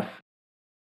 that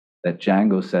that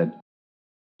Django said,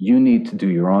 you need to do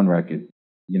your own record.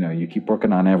 You know, you keep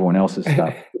working on everyone else's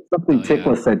stuff. Something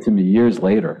Tickler said to me years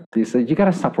later. He said, you got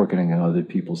to stop working on other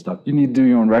people's stuff. You need to do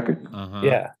your own record. Uh-huh.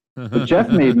 Yeah. But Jeff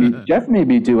made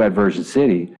me do at Version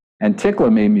City, and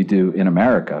Tickler made me do in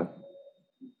America.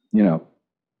 You know,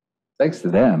 thanks to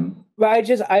them. But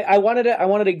I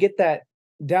wanted to get that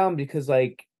down because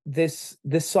like this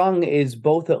song is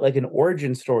both like an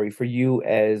origin story for you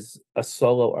as a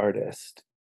solo artist,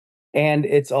 and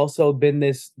it's also been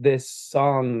this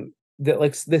song that,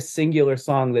 like, this singular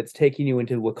song that's taking you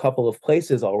into a couple of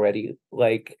places already,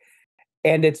 like,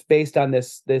 and it's based on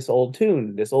this old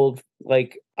tune, this old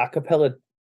like a cappella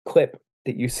clip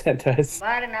that you sent us.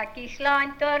 Barna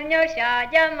kislány tornyos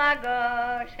ágya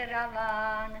magasra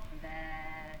van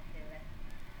vetve.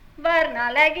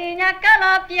 Barna legény a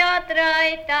kalapját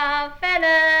rajta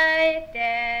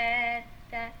felejtette.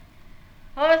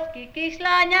 Hozd ki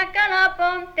kislány a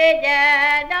kalapom,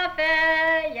 tegyed a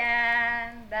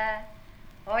fejembe,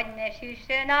 hogy ne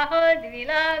süssön a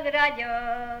holdvilág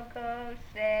ragyogó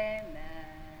szemembe.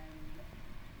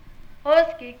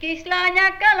 Hozd ki kislány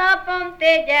a kalapom,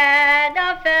 tegyed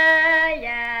a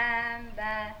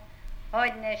fejembe,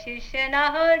 hogy ne süssön a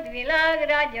holdvilág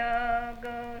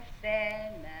ragyogó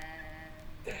szemembe.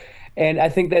 And I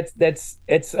think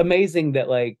it's amazing that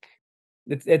like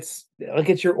it's like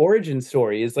it's your origin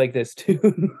story is like this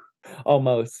tune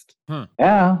almost. Huh.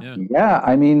 Yeah.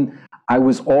 I mean, I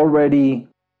was already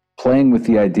playing with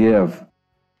the idea of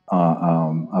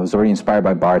I was already inspired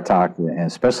by Bartok, and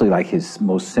especially like his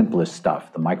most simplest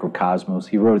stuff, the Microcosmos.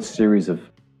 He wrote a series of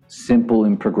simple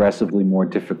and progressively more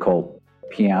difficult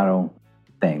piano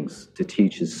things to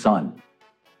teach his son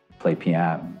to play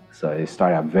piano. So they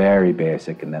start out very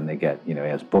basic, and then they get, you know, he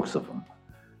has books of them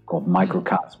called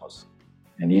Microcosmos.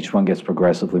 And each one gets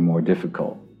progressively more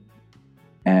difficult.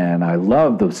 And I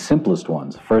love the simplest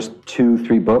ones. First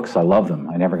 2-3 books, I love them.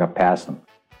 I never got past them.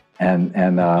 And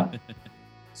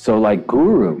so like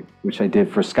Guru, which I did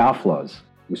for Scofflaws,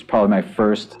 was probably my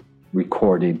first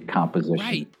recorded composition.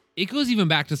 Right. It goes even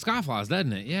back to Scofflaws,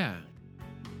 doesn't it? Yeah.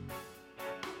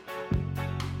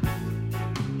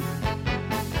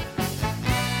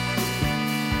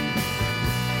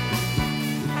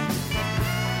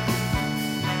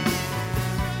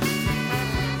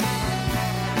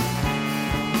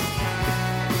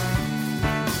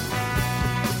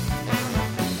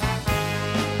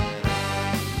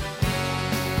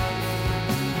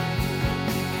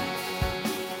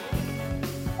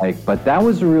 Like, but that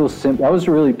was a real that was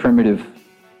a really primitive.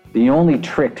 The only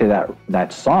trick to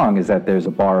that song is that there's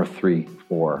a bar of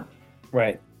 3/4.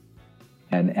 Right.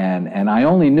 And I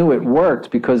only knew it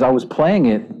worked because I was playing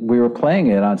it. We were playing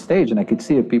it on stage, and I could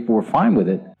see if people were fine with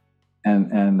it,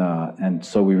 and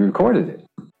so we recorded it.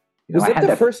 Was it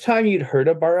the first time you'd heard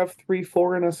a bar of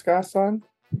 3/4 in a ska song?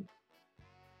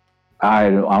 I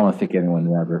don't think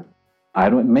anyone ever. I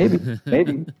don't. Maybe.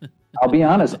 I'll be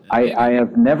honest. I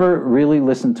have never really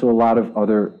listened to a lot of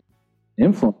other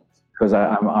influence because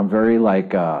I'm very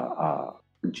like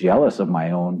jealous of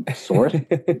my own source, and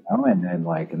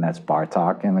that's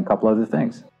Bartok and a couple other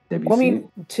things. Debussy. Well, I mean,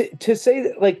 to say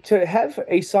that, like, to have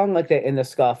a song like that in the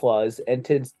Scofflaws and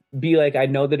to be like, I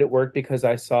know that it worked because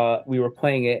I saw we were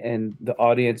playing it and the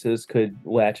audiences could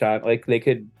latch on, like they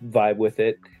could vibe with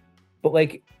it. But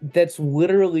like, that's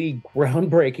literally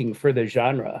groundbreaking for the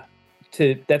genre.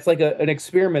 That's like an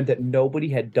experiment that nobody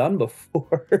had done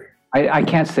before. I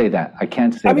can't say that. I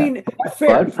can't say I that. mean,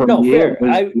 fair. But for No, me, fair.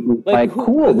 it was like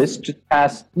cool. This just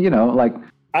passed, like.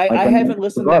 I haven't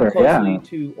listened that closely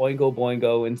to Oingo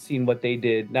Boingo and seen what they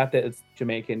did. Not that it's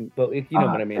Jamaican, but you know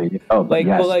what I mean.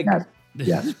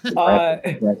 Yes.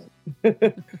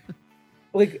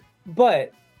 Like,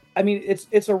 but I mean,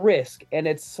 it's a risk, and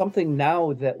it's something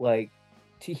now that like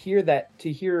to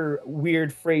hear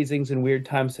weird phrasings and weird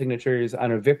time signatures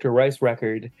on a Victor Rice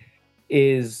record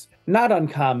is not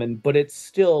uncommon, but it's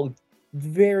still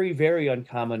very, very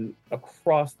uncommon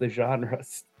across the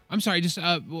genres. I'm sorry, just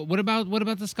what about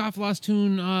the Scofflaws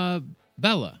tune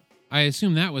Bela? I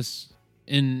assume that was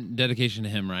in dedication to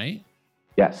him, right?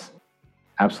 Yes,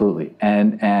 absolutely.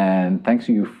 And thanks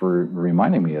to you for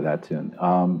reminding me of that tune.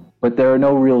 But there are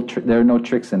no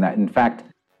tricks in that. In fact,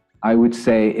 I would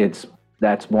say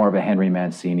that's more of a Henry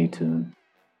Mancini tune.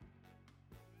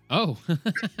 Oh,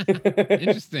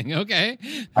 interesting. Okay.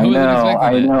 I know.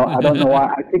 I don't know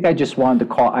why. I think I just wanted to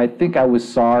call. I think I was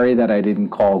sorry that I didn't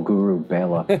call Guru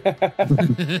Bela.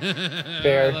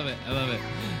 Fair. I love it.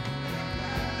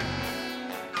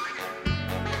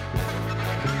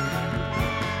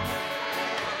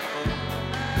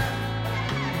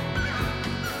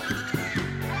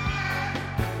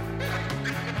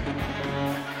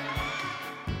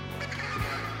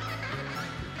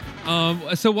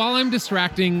 So while I'm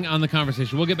distracting on the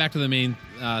conversation, we'll get back to the main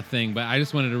thing, but I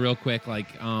just wanted to real quick, like,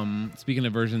 speaking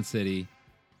of Version City,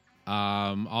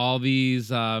 all these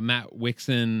Matt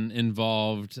Wixon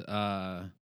involved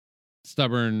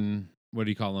stubborn, what do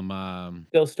you call them?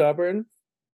 Still Stubborn?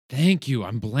 Thank you.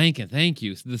 I'm blanking. Thank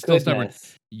you. The Still Stubborn.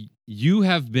 You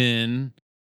have been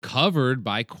covered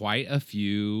by quite a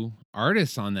few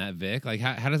artists on that, Vic. Like,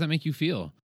 how does that make you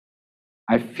feel?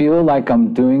 I feel like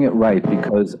I'm doing it right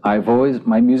because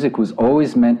my music was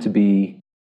always meant to be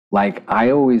like, I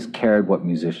always cared what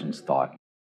musicians thought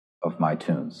of my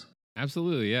tunes.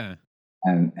 Absolutely, yeah.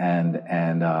 And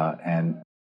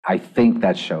I think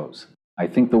that shows. I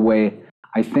think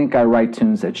I write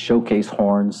tunes that showcase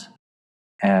horns,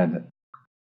 and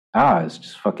it's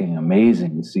just fucking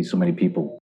amazing to see so many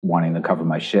people wanting to cover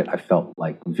my shit. I felt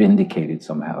like vindicated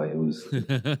somehow. It was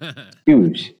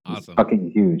huge. Awesome. Fucking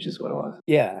huge is what it was.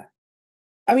 Yeah.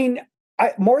 I mean,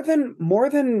 more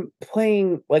than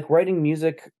playing, like writing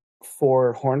music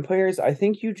for horn players, I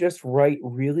think you just write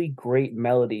really great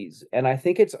melodies. And I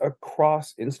think it's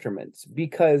across instruments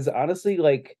because honestly,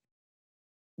 like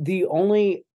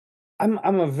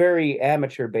I'm a very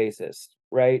amateur bassist,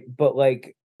 right? But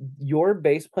like your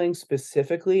bass playing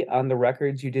specifically on the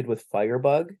records you did with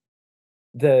Firebug,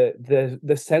 the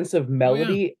sense of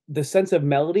melody, the sense of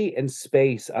melody and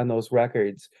space on those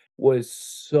records was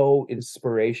so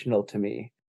inspirational to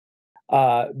me.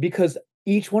 Because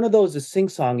each one of those is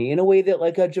sing-songy in a way that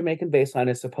like a Jamaican bass line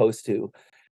is supposed to,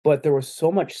 but there was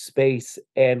so much space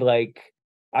and like,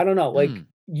 I don't know, like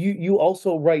you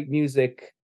also write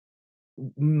music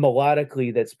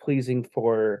melodically that's pleasing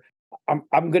for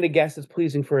I'm gonna guess it's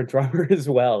pleasing for a drummer as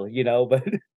well, but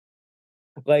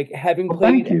like having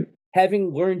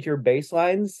learned your bass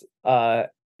lines,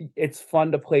 it's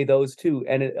fun to play those too,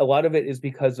 and a lot of it is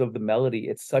because of the melody.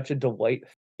 It's such a delight.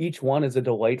 Each one is a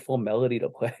delightful melody to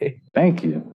play. Thank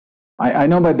you. I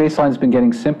know my bass line's been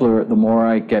getting simpler the more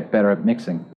I get better at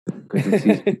mixing, because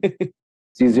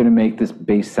it's easier to make this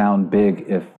bass sound big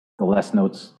if the less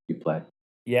notes you play.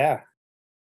 Yeah.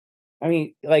 I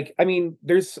mean,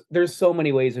 there's so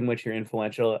many ways in which you're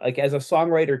influential. Like as a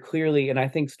songwriter, clearly, and I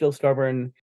think Still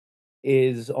Stubborn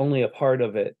is only a part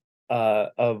of it,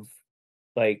 of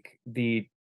like the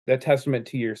testament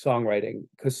to your songwriting,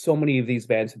 because so many of these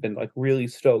bands have been like really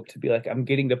stoked to be like, I'm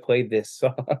getting to play this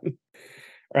song,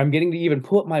 or I'm getting to even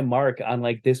put my mark on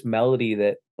like this melody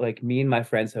that like me and my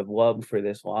friends have loved for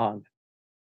this long.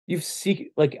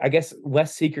 Like I guess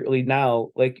less secretly now,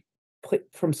 like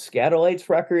from Scatolites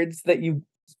records that you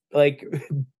like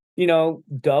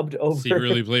dubbed over.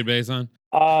 Secretly played bass on.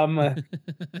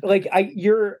 Like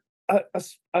you're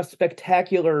a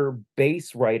spectacular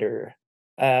bass writer,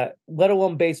 let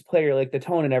alone bass player, like the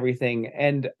tone and everything.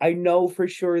 And I know for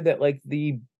sure that like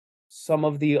some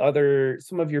of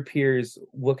your peers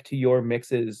look to your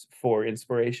mixes for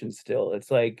inspiration still. It's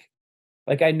like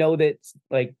I know that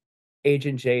like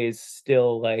Agent J is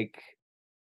still like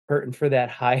hurting for that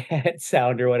hi-hat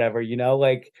sound or whatever,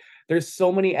 like there's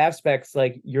so many aspects,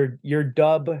 like your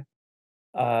dub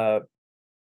I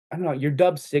don't know, your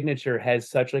dub signature has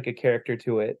such like a character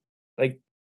to it. Like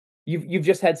you've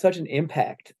just had such an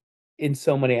impact in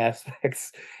so many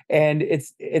aspects. And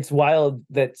it's wild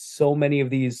that so many of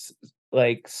these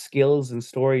like skills and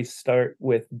stories start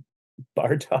with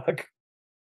Bartok.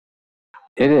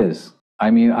 It is.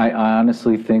 I mean, I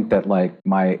honestly think that like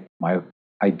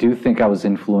I do think I was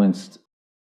influenced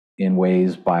in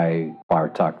ways by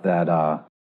Bartok that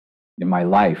in my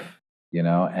life,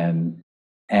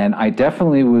 and I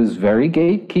definitely was very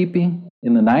gatekeeping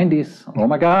in the 90s. Oh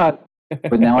my God.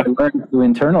 But now I learned to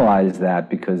internalize that,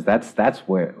 because that's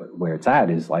where it's at,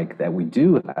 is like that we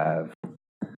do have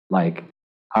like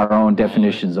our own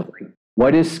definitions of like,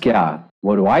 what is ska?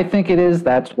 What do I think it is?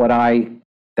 That's what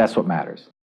matters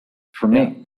for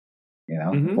me.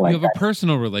 Mhm. Like You have a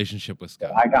personal relationship with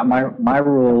ska. I got my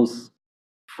rules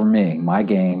for me, my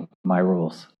game, my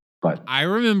rules. But I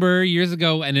remember years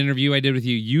ago an interview I did with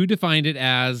you. You defined it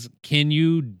as, can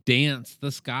you dance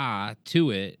the ska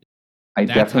to it?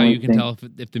 That's how you can tell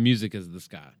if the music is the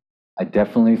ska. I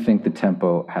definitely think the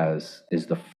tempo is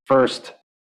the first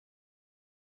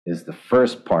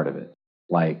part of it.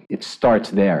 Like it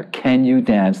starts there. Can you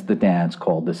dance the dance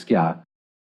called the ska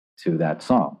to that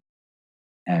song?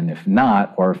 And if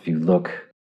not, or if you look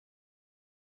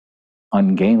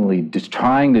ungainly just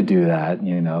trying to do that,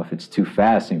 if it's too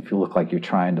fast and if you look like you're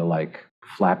trying to like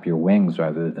flap your wings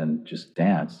rather than just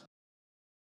dance,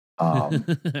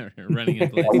 running in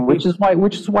place.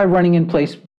 which is why running in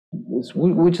place,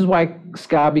 which is why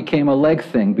ska became a leg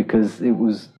thing, because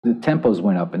the tempos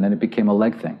went up and then it became a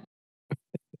leg thing.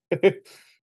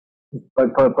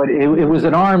 but it was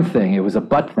an arm thing. It was a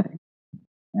butt thing.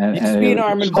 And, Used to be an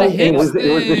arm and butt. It was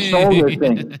the shoulder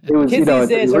thing. It was, Kids these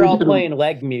days are all playing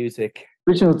leg music.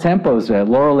 Original tempos.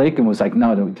 Laurel Aiken was like,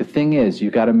 no, the thing is,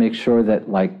 you got to make sure that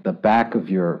like the back of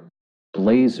your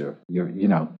blazer,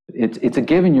 it's a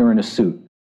given you're in a suit.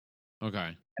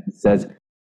 Okay. It says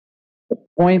the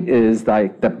point is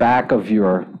like the back of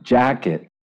your jacket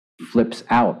flips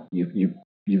out. You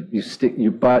stick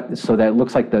your butt so that it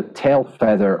looks like the tail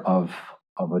feather of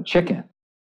a chicken.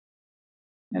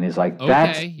 And he's like,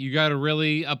 okay, you got to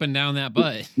really up and down that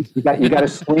butt. you got to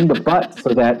swing the butt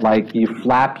so that like you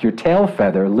flap your tail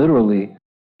feather. Literally,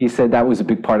 he said that was a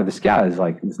big part of the ska. It's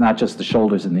like, it's not just the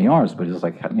shoulders and the arms, but it's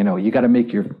like, you got to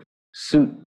make your suit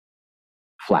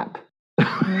flap.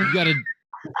 You got to.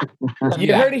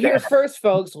 You heard it here first,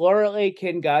 folks. Laurel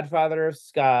Aiken, godfather of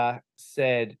ska,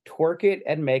 said, "Twerk it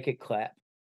and make it clap."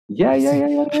 Yeah.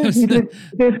 He did.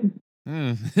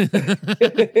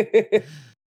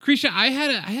 Krisha, I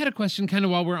had a question kind of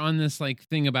while we're on this like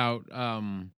thing about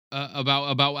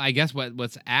I guess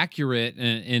what's accurate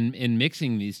in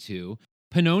mixing these two.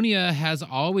 Pannonia has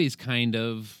always kind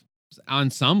of on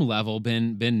some level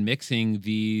been mixing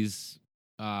these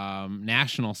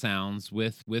national sounds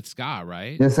with ska,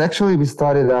 right? Yes, actually, we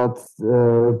started out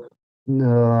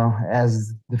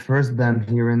as the first band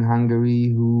here in Hungary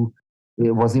who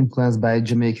was influenced by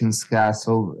Jamaican ska.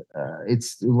 So it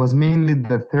was mainly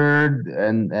the third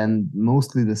and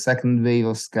mostly the second wave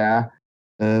of ska,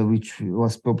 which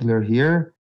was popular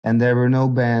here. And there were no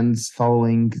bands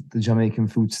following the Jamaican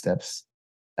footsteps.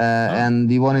 And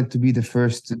we wanted to be the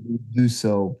first to do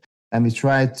so. And we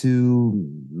tried to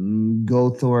go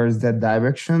towards that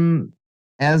direction.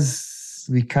 As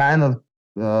we kind of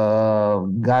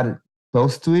got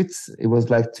close to it, it was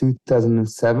like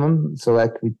 2007. So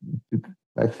like we took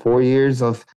like 4 years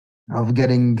of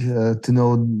getting to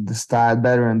know the style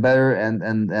better and better,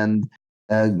 and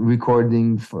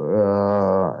recording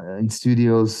for, in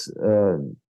studios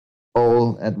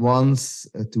all at once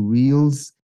to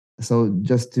reels. So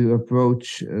just to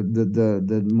approach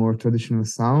the more traditional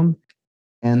sound,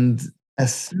 and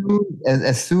as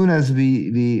soon as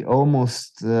we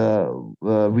almost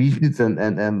reached it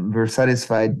and were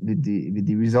satisfied with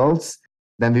the results,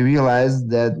 then we realized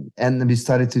that, and we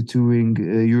started to touring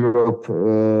Europe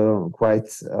quite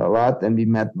a lot, and we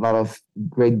met a lot of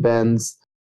great bands.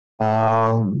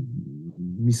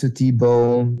 Mr.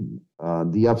 T-Bone,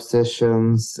 the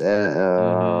Obsessions,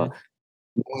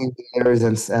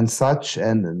 and such,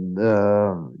 and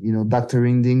Dr.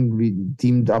 Rinding, we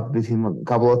teamed up with him a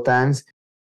couple of times,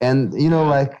 and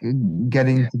like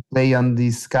getting to play on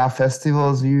these ska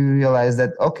festivals, you realize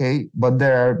that okay, but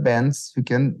there are bands who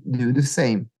can do the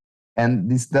same, and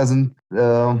this doesn't.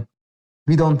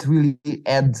 We don't really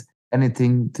add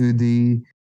anything to the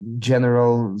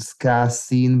general ska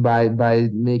scene by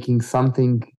making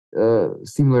something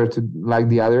similar to like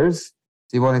the others.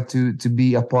 They wanted to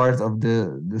be a part of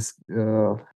this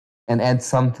and add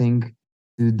something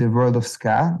to the world of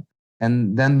ska.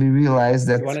 And then we realized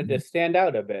that You wanted to stand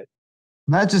out a bit.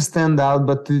 not just stand out,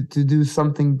 but to do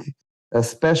something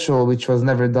special, which was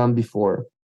never done before.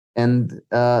 And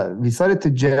we started to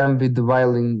jam with the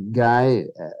violin guy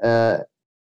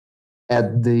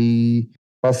at the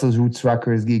Brussels Roots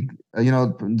Rockers gig.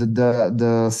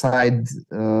 The side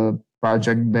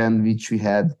project band which we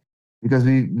had, because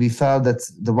we felt that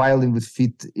the violin would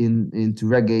fit into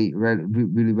reggae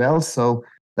really well. So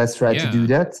let's try to do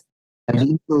that. And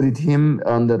we included him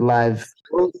on the live,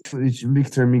 which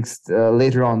Victor mixed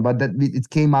later on, but it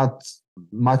came out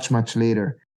much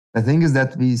later. The thing is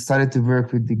that we started to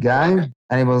work with the guy,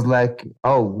 and it was like,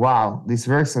 oh wow, this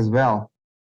works as well.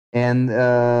 And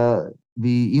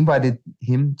we invited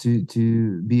him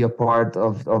to be a part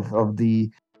of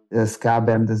the ska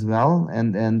band as well,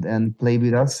 and play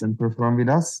with us and perform with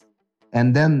us.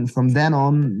 And then from then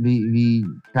on, we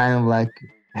kind of like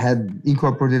had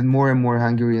incorporated more and more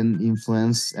Hungarian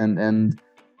influence, and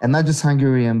not just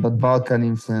Hungarian but Balkan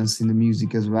influence in the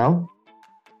music as well.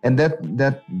 And that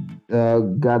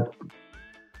got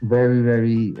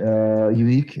very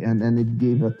unique, and it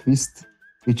gave a twist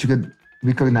which you could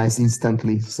recognize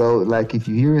instantly. So like if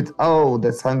you hear it, oh,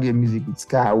 that's Hungarian music, it's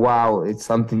ska, wow, it's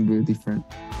something very different.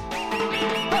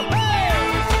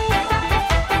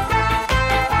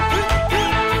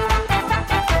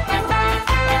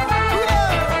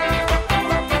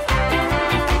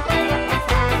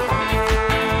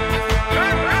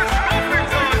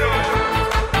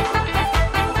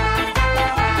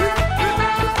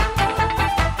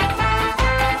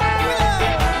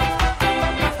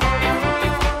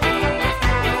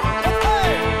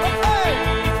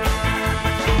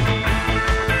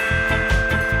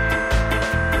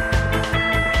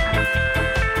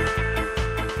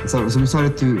 So we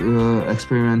started to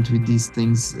experiment with these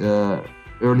things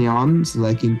early on, so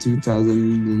like in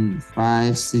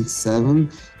 2005, 6,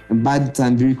 7. And by the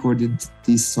time we recorded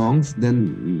these songs,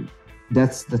 then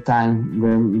that's the time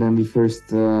when we first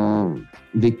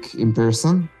Vic in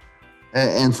person.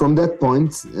 And from that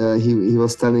point, he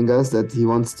was telling us that he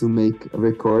wants to make a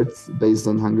record based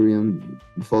on Hungarian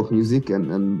folk music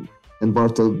and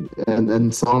Bartok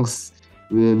and songs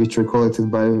which were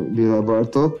collected by Bela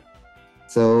Bartok.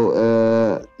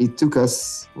 So it took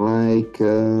us like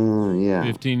 15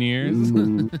 years.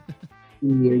 15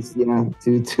 years, yeah,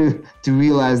 to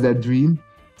realize that dream.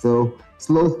 So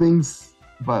slow things,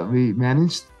 but we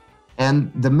managed. And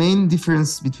the main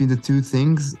difference between the two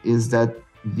things is that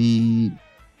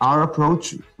our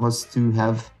approach was to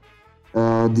have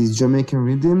these Jamaican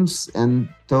rhythms, and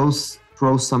those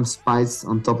throw some spice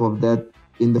on top of that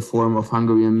in the form of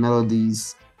Hungarian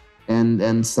melodies.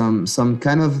 And some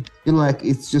kind of, like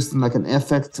it's just like an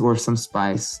effect or some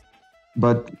spice.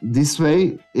 But this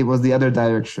way, it was the other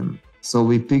direction. So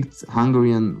we picked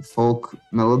Hungarian folk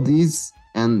melodies,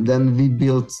 and then we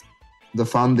built the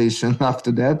foundation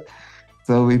after that.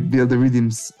 So we built the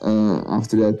rhythms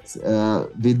after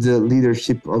that with the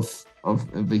leadership of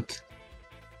Vic.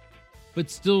 But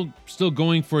still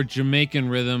going for Jamaican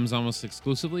rhythms almost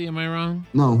exclusively, am I wrong?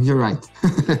 No, you're right.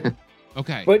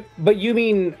 Okay. But you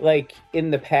mean like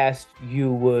in the past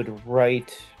you would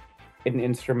write an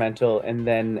instrumental and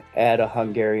then add a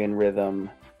Hungarian rhythm,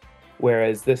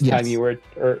 whereas this time you were,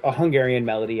 or a Hungarian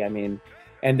melody, I mean,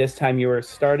 and this time you were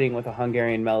starting with a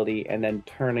Hungarian melody and then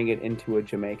turning it into a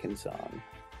Jamaican song.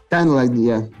 Kind of like,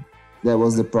 yeah, that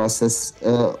was the process.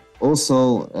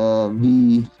 Also,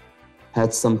 we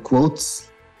had some quotes,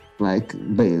 like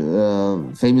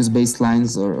famous bass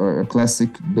lines or classic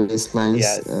bass lines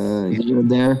here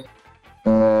and there.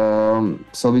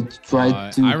 So we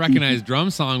tried to... I recognize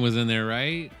Drum Song was in there,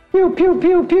 right? Pew, pew,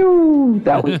 pew, pew.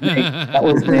 That was me. That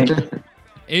was me.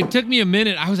 It took me a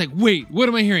minute. I was like, wait, what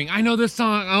am I hearing? I know this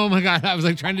song. Oh my God. I was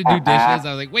like trying to do dishes.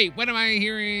 I was like, wait, what am I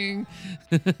hearing?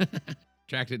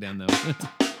 Tracked it down though.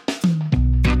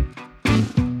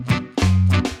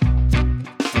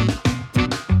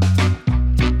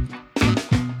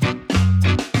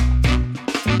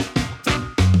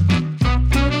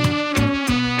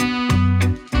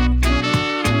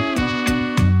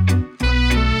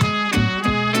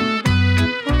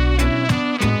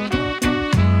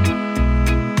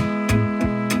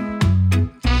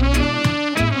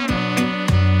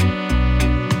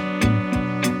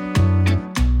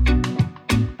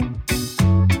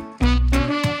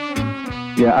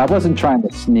 I wasn't trying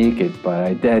to sneak it,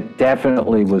 but I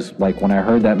definitely was like, when I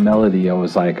heard that melody, I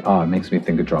was like, oh, it makes me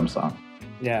think of drum song.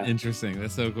 Yeah. Interesting.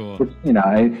 That's so cool. But, you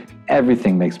know,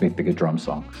 everything makes me think of drum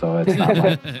song, so it's not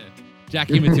like,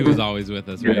 Jackie Matu is always with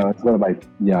us, you right? know, it's one of my,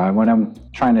 when I'm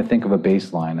trying to think of a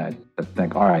bass line, I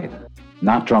think, all right,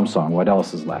 not drum song, what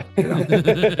else is left? You know?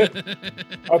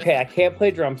 Okay, I can't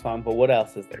play drum song, but what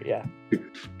else is there? Yeah.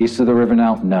 East of the River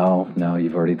now? No,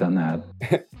 you've already done that.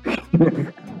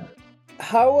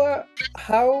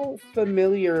 How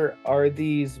familiar are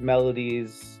these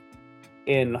melodies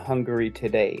in Hungary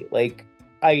today? Like,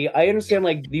 I understand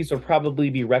like these will probably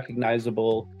be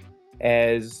recognizable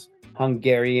as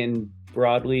Hungarian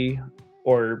broadly,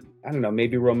 or I don't know,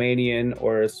 maybe Romanian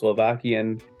or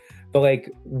Slovakian, but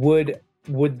like would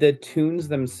the tunes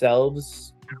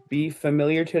themselves be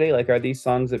familiar today? Like, are these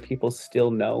songs that people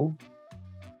still know?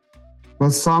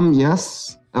 Well, some,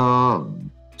 yes.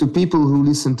 To people who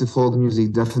listen to folk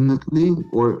music, definitely,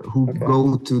 or who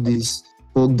go to these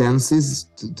folk dances,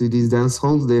 to these dance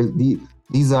halls.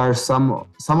 These are some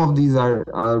of these are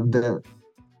the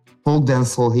folk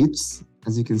dance hall hits,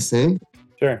 as you can say.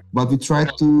 Sure. But we try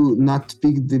to not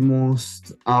pick the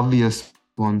most obvious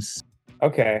ones.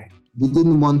 Okay. We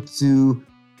didn't want to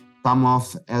come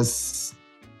off as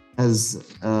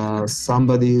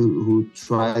somebody who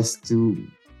tries to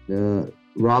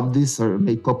rob this or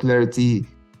make popularity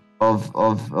of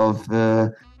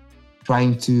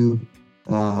trying to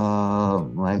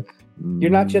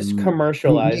you're not just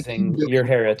commercializing your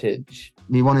heritage.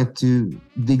 We wanted to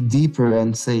dig deeper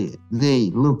and say,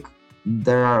 hey, look,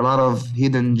 there are a lot of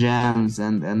hidden gems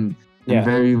and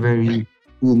very, very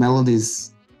cool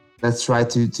melodies. Let's try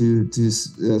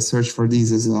to search for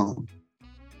these as well.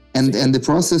 And the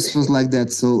process was like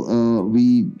that. So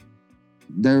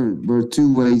there were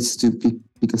two ways to pick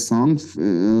a song.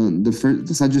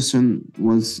 The suggestion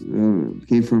was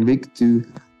came from Vic to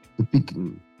pick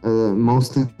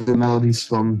mostly the melodies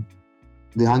from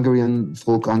the Hungarian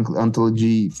folk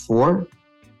anthology 4,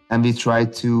 and we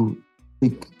tried to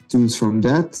pick tunes from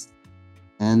that.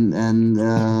 And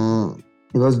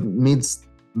it was midst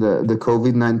the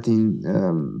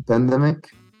COVID-19 pandemic,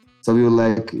 so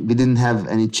we didn't have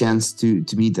any chance to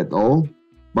meet at all,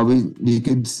 but we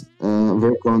could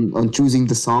work on choosing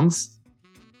the songs.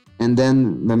 And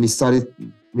then when we started,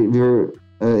 we were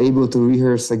able to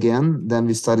rehearse again. Then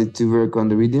we started to work on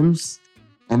the rhythms,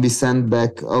 and we sent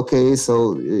back, okay,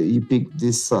 so you picked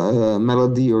this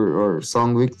melody or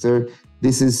song, Victor.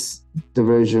 This is the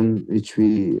version which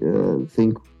we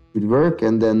think would work.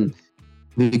 And then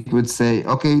we would say,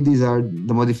 okay, these are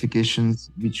the modifications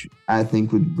which I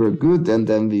think would work good. And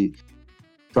then we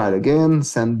tried again,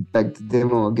 send back the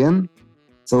demo again.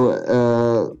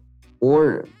 So,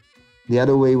 or the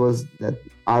other way was that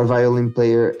our violin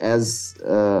player, as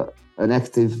an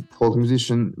active folk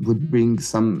musician, would bring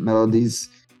some melodies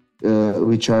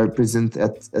which are present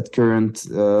at current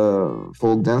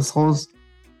folk dance halls.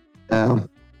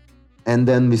 And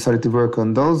then we started to work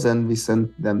on those, and we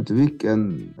sent them to Vic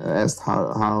and asked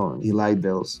how he liked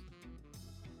those.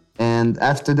 And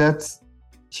after that,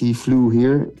 he flew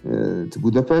here to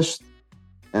Budapest,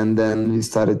 and then we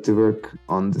started to work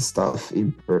on the stuff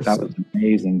in person. That was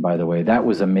amazing, by the way. That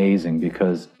was amazing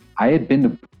because I had been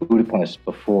to Budapest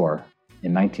before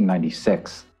in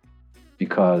 1996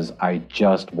 because I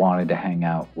just wanted to hang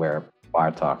out where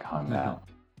Bartok hung out.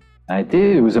 And I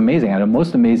did. It was amazing. I had the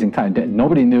most amazing time.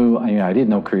 Nobody knew. I mean, I didn't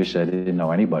know Krisha. I didn't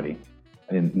know anybody.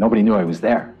 Nobody knew I was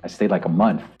there. I stayed like a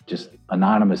month, just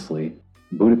anonymously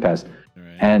in Budapest.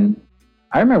 Right. And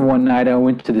I remember one night I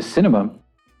went to the cinema,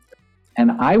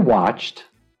 and I watched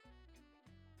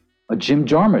a Jim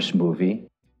Jarmusch movie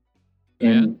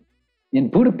in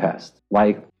Budapest.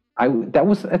 Like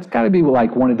that's got to be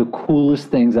like one of the coolest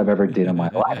things I've ever did in my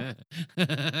life.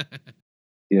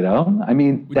 You know, I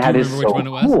mean, that is so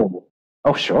cool.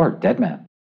 Oh, sure, Dead Man.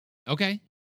 Okay.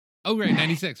 Oh, right,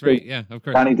 96, right? Yeah, of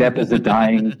course. Johnny Depp is a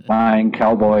dying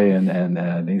cowboy,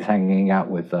 and he's hanging out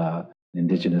with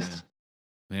indigenous.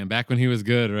 Man, back when he was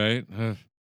good, right? Ugh.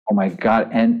 Oh my God,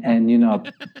 and you know,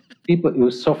 people. It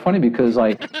was so funny because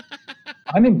like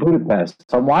I'm in Budapest,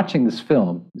 so I'm watching this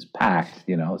film. It's packed,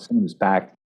 you know, cinema was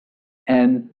packed,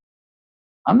 and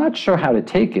I'm not sure how to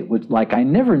take it. Like, I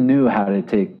never knew how to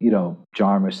take, you know,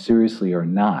 Jarmusch seriously or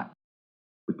not.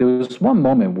 But there was one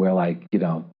moment where, like, you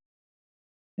know,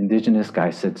 indigenous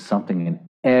guy said something and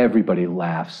everybody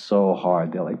laughed so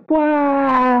hard. They're like, "What?"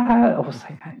 I was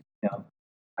like,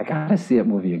 I gotta see that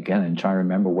movie again and try to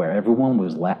remember where everyone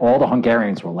was all the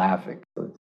Hungarians were laughing.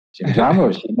 So Jim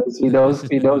Jarmusch, he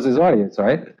knows his audience,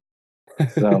 right?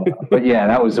 So, but yeah,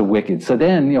 that was a wicked. So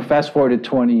then, you know, fast forward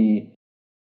to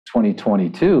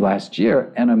 2022 last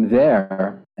year, and I'm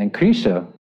there, and Krisha,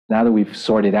 now that we've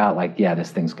sorted out, like, yeah,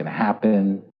 this thing's going to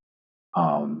happen.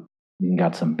 You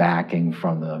got some backing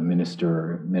from the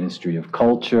Ministry of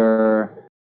Culture.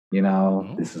 You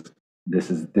know, this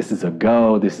is a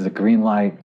go. This is a green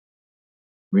light.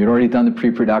 We had already done the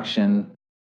pre-production.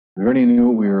 We already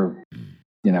knew we were,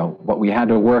 you know, what we had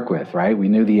to work with, right? We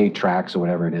knew the 8 tracks or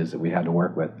whatever it is that we had to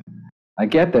work with. I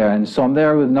get there, and so I'm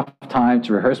there with enough time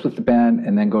to rehearse with the band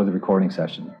and then go to the recording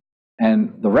session.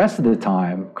 And the rest of the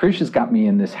time, Krisha's got me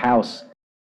in this house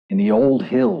in the old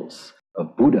hills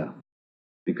of Buda,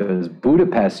 because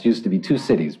Budapest used to be 2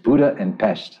 cities, Buda and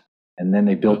Pest. And then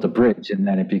they built a bridge, and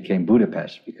then it became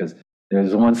Budapest, because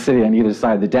there's one city on either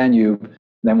side of the Danube.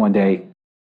 Then one day,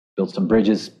 built some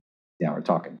bridges. Yeah, we're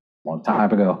talking a long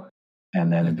time ago.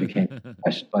 And then it became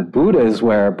Pest. But Buda is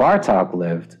where Bartok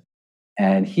lived.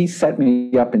 And he set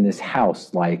me up in this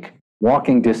house, like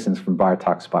walking distance from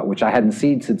Bartok's spot, which I hadn't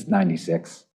seen since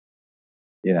 '96.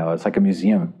 You know, it's like a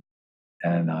museum.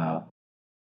 And, oh,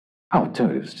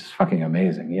 dude, it was just fucking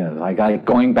amazing. You know, like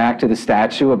going back to the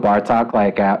statue of Bartok,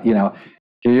 like, you know,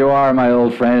 here you are, my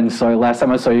old friend. So last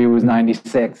time I saw you was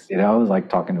 '96. You know, it was like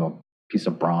talking to a piece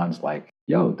of bronze, like,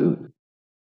 yo, dude.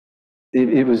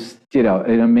 It was, you know,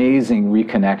 an amazing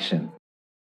reconnection.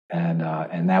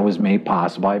 And that was made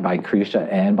possible by Krisha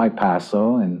and by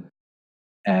Paso, and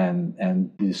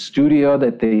the studio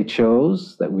that they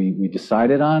chose, that we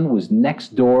decided on, was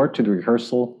next door to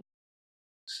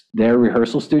their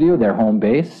rehearsal studio, their home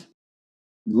base,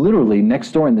 literally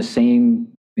next door in the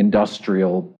same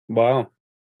industrial. Wow,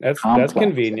 that's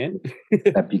convenient.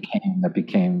 that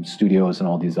became studios and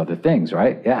all these other things,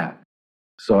 right? Yeah.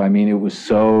 So I mean, it was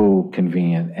so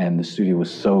convenient, and the studio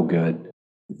was so good.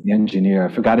 The engineer, I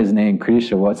forgot his name.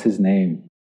 Krisha, what's his name?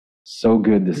 So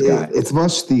good, this guy. It's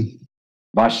Vashti.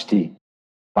 Vasthi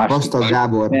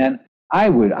Gabor. Man, I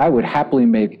would happily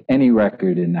make any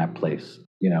record in that place,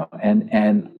 you know.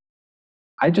 And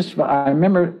I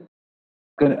remember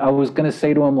I was gonna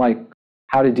say to him, like,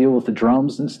 how to deal with the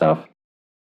drums and stuff,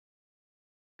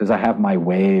 because I have my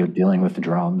way of dealing with the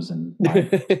drums and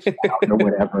or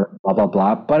whatever, blah blah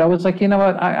blah. But I was like, you know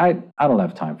what, I don't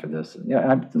have time for this.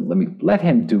 Yeah, let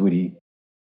him do what he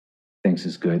thinks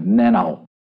is good, and then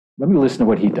let me listen to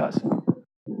what he does.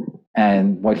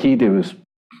 And what he did was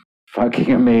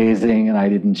fucking amazing, and I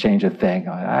didn't change a thing.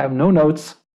 I have no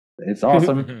notes. It's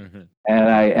awesome. and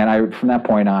I from that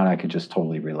point on, I could just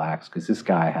totally relax, because this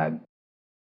guy had,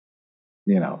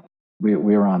 you know, we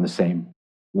were on the same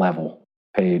level,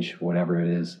 page, whatever it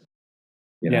is,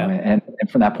 you know. And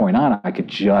from that point on, I could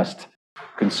just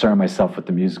concern myself with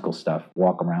the musical stuff,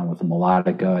 walk around with the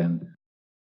melodica, and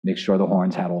make sure the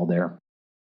horns had all their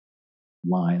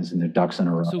lines and their ducks in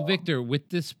a row. So Victor, with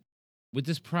this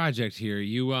project here,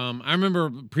 you I remember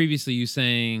previously you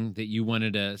saying that you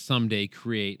wanted to someday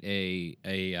create a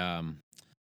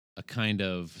kind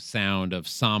of sound of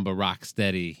Samba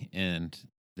Rocksteady, and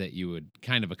that you would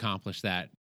kind of accomplish that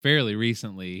fairly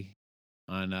recently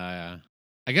on I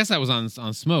guess that was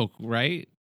on Smoke, right?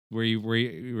 Where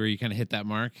you kind of hit that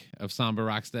mark of Samba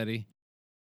Rocksteady.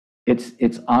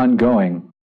 It's ongoing.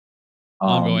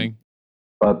 Ongoing.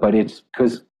 But it's,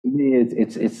 because to me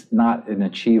it's not an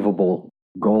achievable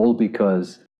goal,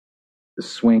 because the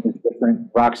swing is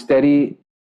different. Rocksteady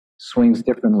swings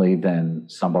differently than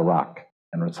Samba Rock,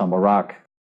 and with Samba Rock,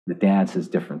 the dance is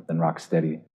different than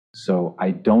Rocksteady. So I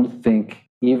don't think,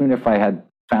 even if I had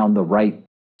found the right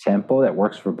tempo that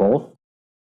works for both,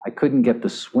 I couldn't get the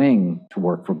swing to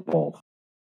work for both,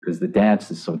 because the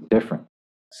dance is so different.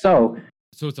 So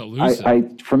it's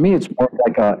elusive. For me, it's more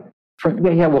like for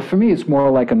me, it's more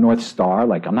like a North Star.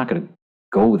 Like, I'm not going to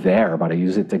go there, but I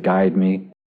use it to guide me,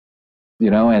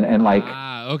 you know, and like,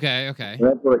 okay.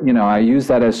 You know, I use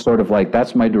that as sort of like,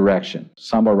 that's my direction,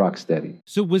 Samba Rocksteady.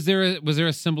 So was there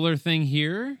a similar thing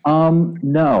here?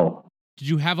 No. Did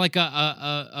you have like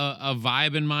a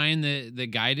vibe in mind that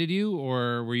guided you,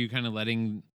 or were you kind of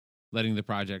letting the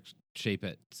project shape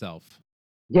itself?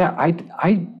 Yeah,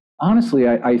 I honestly,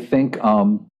 I think,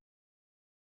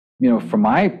 you know, from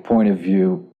my point of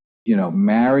view, you know,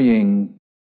 marrying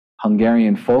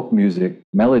Hungarian folk music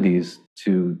melodies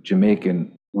to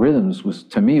Jamaican rhythms was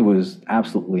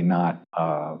absolutely not.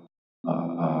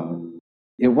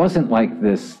 It wasn't like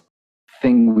this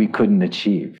thing we couldn't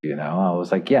achieve, you know. I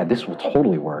was like, yeah, this will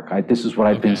totally work. This is what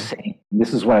I've been saying.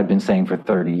 This is what I've been saying for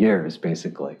 30 years,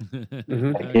 basically.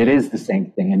 Like, it is the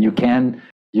same thing, and you can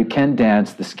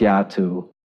dance the ska to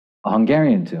a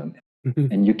Hungarian tune,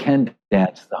 and you can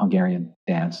dance the Hungarian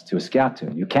dance to a ska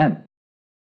tune. You can.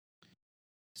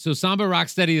 So Samba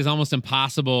Rocksteady is almost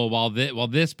impossible, while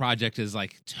this project is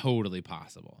like totally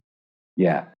possible.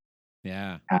 Yeah.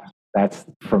 Yeah. That's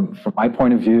from my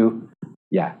point of view.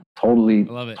 Yeah, totally.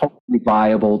 I love it. Totally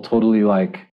viable. Totally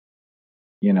like,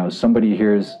 somebody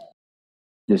hears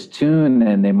this tune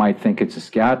and they might think it's a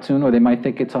ska tune, or they might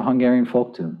think it's a Hungarian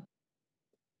folk tune.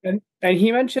 And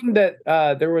he mentioned that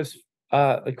there was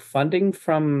like funding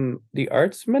from the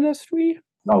arts ministry.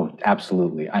 Oh,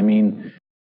 absolutely. I mean,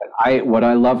 what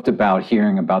I loved about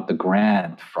hearing about the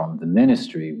grant from the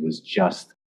ministry was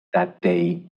just that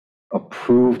they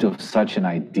approved of such an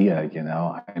idea.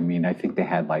 I mean, I think they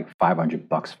had like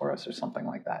 $500 for us or something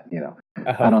like that.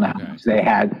 I don't know how much they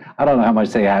had. I don't know how much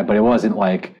they had, but it wasn't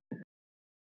like,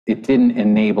 it didn't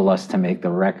enable us to make the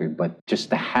record, but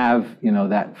just to have,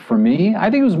 that for me,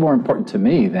 I think it was more important to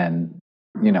me than,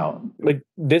 like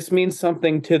this means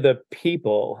something to the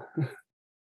people.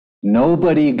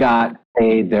 Nobody got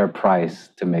paid their price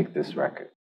to make this record.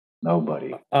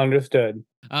 Nobody. Understood.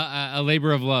 A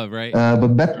labor of love, right? But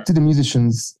back to the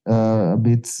musicians a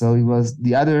bit. So it was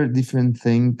the other different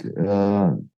thing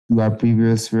to our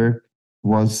previous work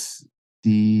was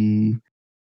the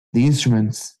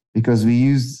instruments, because we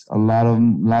used a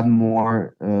lot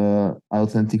more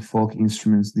authentic folk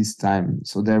instruments this time.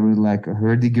 So there was like a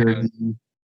hurdy-gurdy,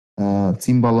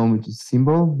 cymbalum, which is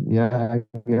cymbal, yeah, I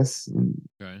guess.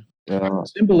 Okay.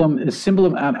 Cymbalum,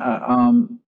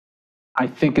 I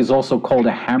think is also called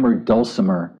a hammered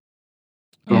dulcimer.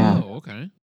 Oh, okay.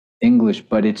 English,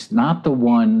 but it's not the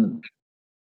one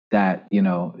that,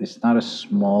 it's not a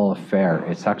small affair.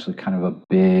 It's actually kind of a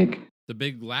big... The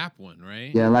big lap one,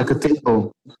 right? Yeah, like a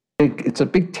table. It's a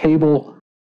big table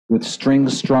with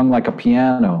strings strung like a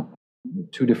piano,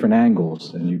 two different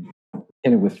angles, and you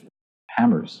hit it with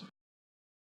hammers.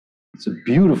 It's a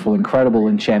beautiful, incredible,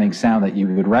 enchanting sound that you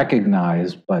would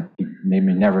recognize, but you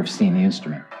maybe never have seen the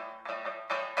instrument.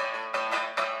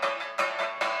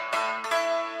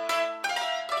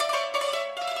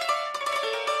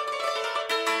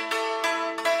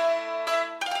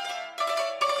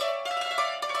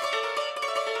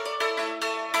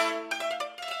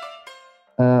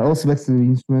 Also back to the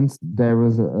instruments, there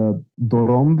was a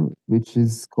doromb, which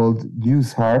is called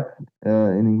Jews harp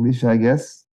in English, I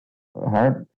guess.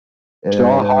 Harp.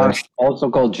 Jaw harp, also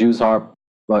called Jews harp,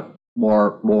 but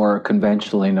more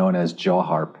conventionally known as jaw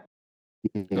harp.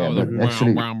 Yeah, Oh, the but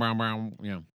actually, brown.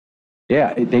 Yeah.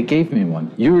 Yeah, they gave me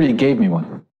one. You already gave me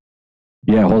one.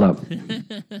 Yeah, hold up.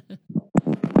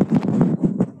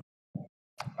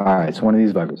 All right, it's one of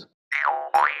these buggers.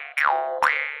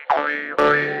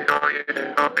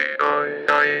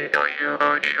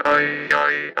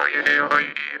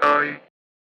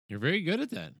 You're very good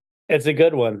at that. It's a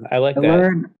good one. I like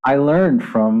that. I learned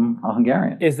from a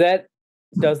Hungarian. Does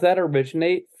that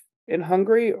originate in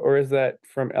Hungary, or is that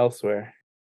from elsewhere?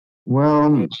 well,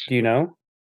 Do you know?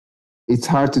 it's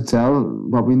hard to tell,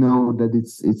 but we know that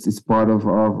it's part of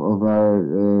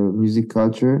our music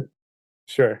culture.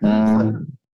 Sure.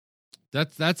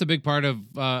 That's a big part of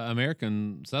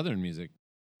American Southern music,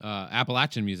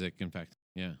 Appalachian music, in fact.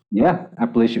 Yeah. Yeah,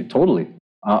 Appalachia, totally.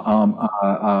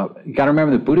 You got to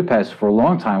remember that Budapest for a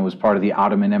long time was part of the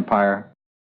Ottoman Empire.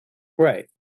 Right.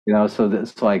 So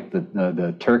it's like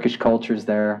the Turkish culture's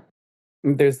there.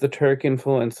 There's the Turk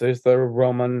influence. There's the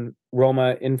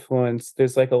Roma influence.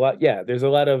 There's like a lot. Yeah, there's a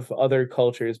lot of other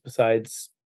cultures besides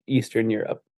Eastern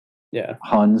Europe. Yeah.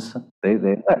 Huns. They.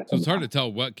 So it's hard to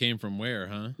tell what came from where,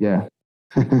 huh? Yeah.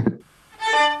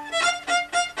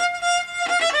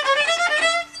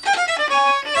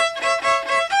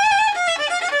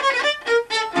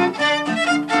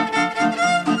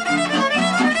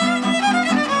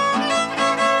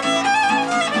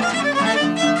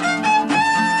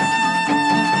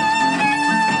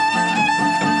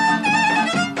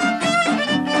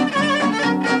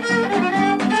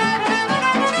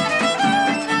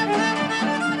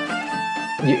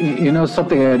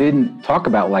 Something I didn't talk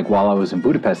about, like while I was in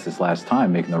Budapest this last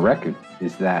time making the record,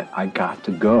 is that I got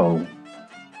to go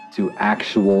to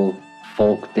actual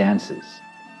folk dances.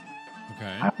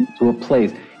 Okay. I went to a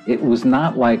place. It was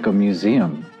not like a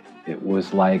museum. It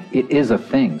was like, it is a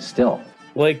thing still.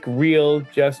 Like real,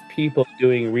 just people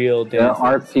doing real dances. There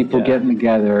are people getting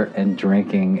together and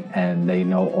drinking, and they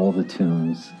know all the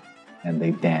tunes, and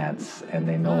they dance, and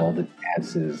they know all the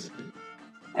dances,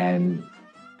 and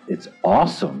it's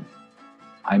awesome.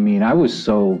 I mean, I got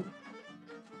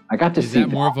to see. Is that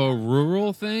more of a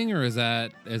rural thing, or is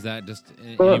that just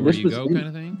anywhere you go kind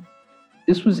of thing?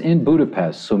 This was in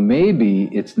Budapest, so maybe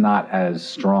it's not as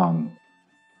strong,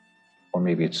 or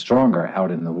maybe it's stronger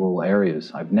out in the rural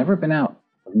areas. I've never been out.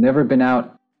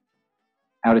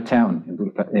 out of town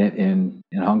in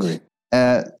Hungary.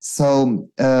 So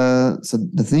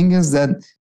the thing is that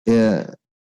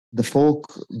the folk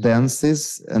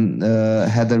dances and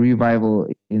had a revival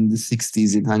in the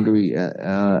 60s in Hungary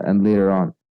and later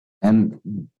on. And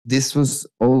this was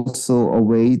also a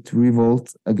way to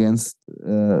revolt against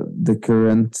the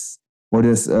current, what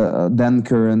is then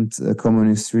current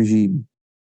communist regime.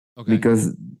 Okay.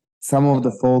 Because some of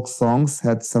the folk songs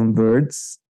had some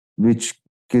words which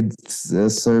could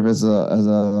serve as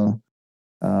a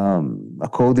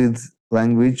coded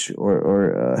language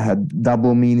or had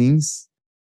double meanings.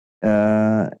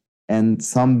 And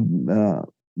some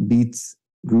beat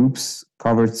groups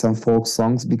covered some folk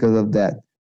songs because of that.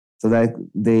 So that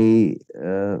they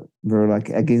were like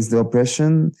against the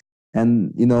oppression,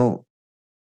 and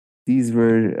these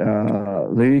were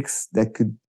lyrics that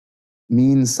could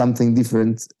mean something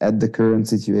different at the current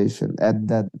situation at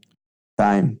that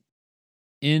time.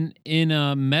 In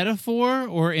a metaphor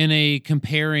or in a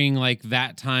comparing like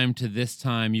that time to this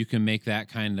time, you can make that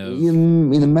kind of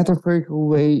in a metaphorical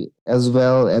way as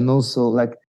well, and also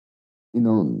like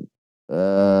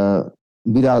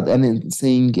without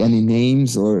saying any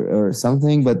names or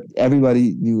something, but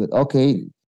everybody knew it. Okay,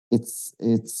 it's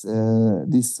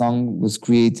this song was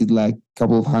created like a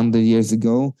couple of 100 years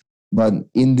ago, but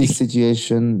in this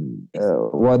situation,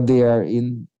 what they are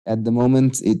in at the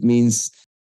moment, it means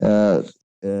the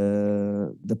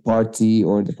party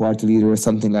or the party leader or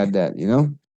something like that,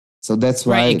 So that's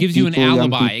why it gives you an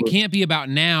alibi. People, it can't be about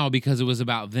now because it was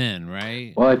about then,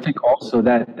 right? Well, I think also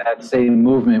that same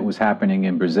movement was happening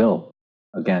in Brazil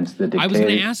against the dictator. I was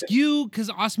going to ask you because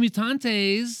Os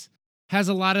Mutantes has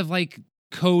a lot of like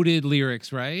coded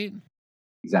lyrics, right?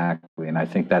 Exactly, and I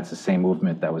think that's the same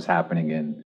movement that was happening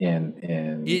in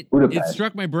Budapest. It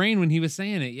struck my brain when he was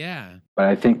saying it, yeah. But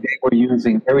I think they were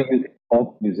using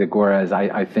folk music, whereas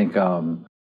I think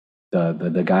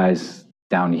the guys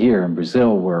down here in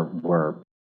Brazil were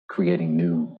creating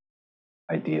new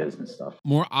ideas and stuff.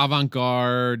 More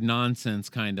avant-garde nonsense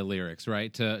kind of lyrics,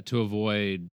 right? To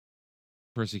avoid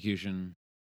prosecution.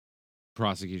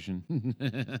 To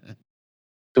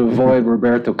avoid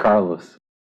Roberto Carlos.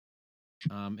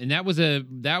 And was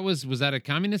that a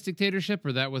communist dictatorship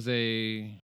or that was it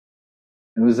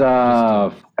was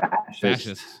a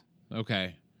fascist.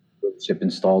 Okay. Ship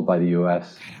installed by the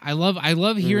US. I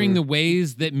love hearing the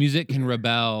ways that music can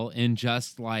rebel in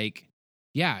just like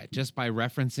just by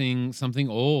referencing something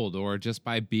old or just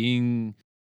by being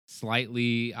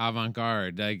slightly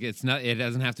avant-garde. Like it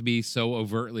doesn't have to be so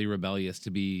overtly rebellious to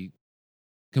be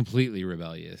completely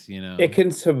rebellious, It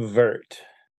can subvert.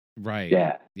 Right.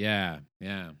 Yeah.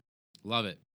 Love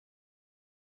it.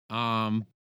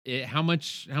 How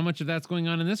much of that's going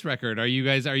on in this record? Are you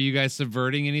guys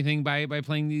subverting anything by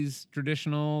playing these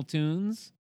traditional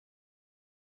tunes?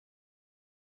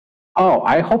 Oh,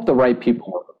 I hope the right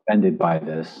people are offended by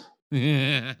this.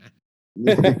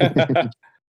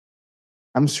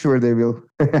 I'm sure they will.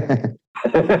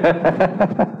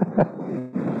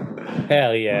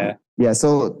 Hell yeah. Yeah,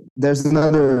 so there's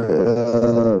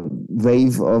another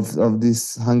wave of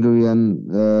this Hungarian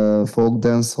folk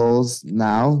dance halls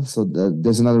now. So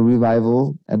there's another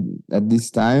revival at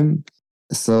this time.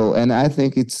 So, and I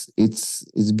think it's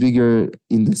bigger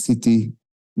in the city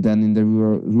than in the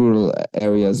rural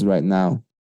areas right now,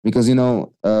 because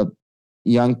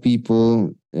young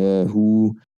people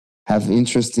who have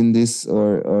interest in this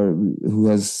or who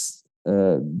has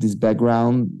this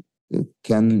background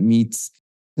can meet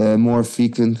more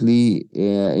frequently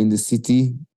in the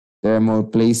city. There are more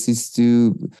places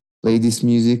to play this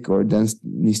music or dance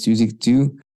this music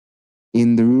too.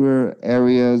 In the rural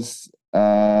areas,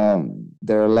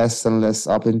 there are less and less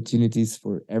opportunities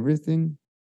for everything,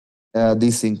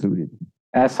 this included.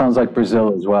 That sounds like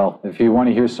Brazil as well. If you want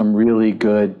to hear some really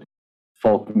good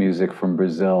folk music from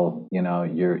Brazil,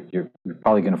 you're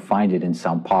probably going to find it in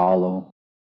São Paulo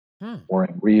or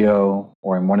in Rio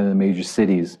or in one of the major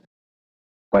cities.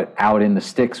 But out in the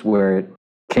sticks where it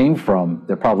came from,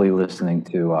 they're probably listening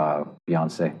to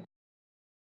Beyonce.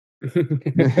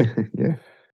 Yeah,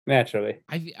 naturally.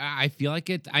 I feel like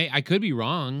it. I could be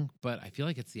wrong, but I feel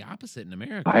like it's the opposite in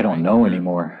America. I don't know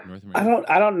anymore. North America.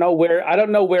 I don't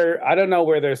know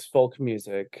where there's folk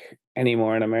music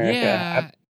anymore in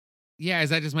America. Yeah. Is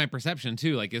that just my perception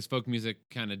too? Like, is folk music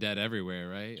kind of dead everywhere?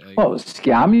 Right. Like, well,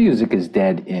 ska music is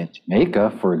dead in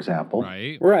Jamaica, for example.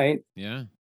 Right. Yeah.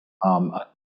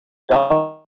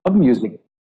 Dub music,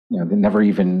 they're never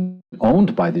even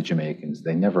owned by the Jamaicans.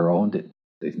 They never owned it.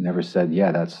 They never said,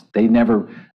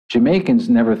 Jamaicans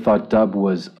never thought dub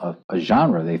was a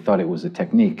genre. They thought it was a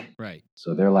technique. Right.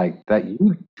 So they're like that.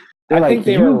 I think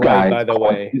they were right, by the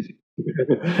way.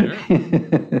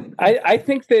 I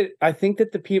think that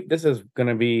the people. This is going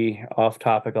to be off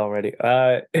topic already.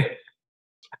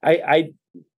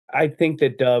 I think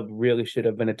that dub really should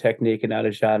have been a technique and not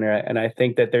a genre, and I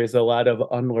think that there's a lot of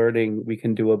unlearning we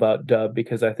can do about dub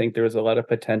because I think there was a lot of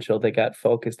potential that got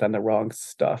focused on the wrong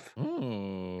stuff.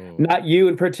 Oh. Not you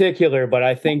in particular, but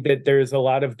I think that there's a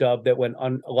lot of dub that went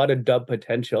on, a lot of dub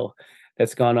potential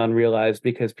that's gone unrealized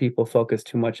because people focus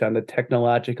too much on the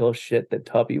technological shit that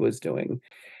Tubby was doing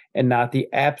and not the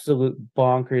absolute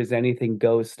bonkers anything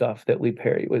goes stuff that Lee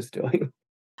Perry was doing.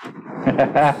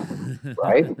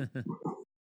 Right?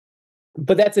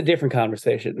 But that's a different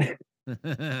conversation.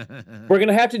 We're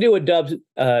gonna have to do a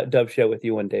dub show with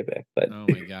you one day, Vic. But oh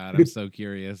my god, I'm so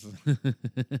curious.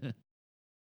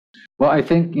 Well, I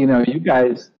think you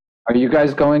guys. Are you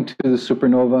guys going to the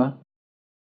Supernova?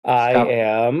 I Scott?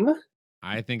 am.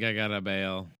 I think I gotta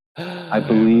bail. I have a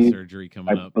believe. surgery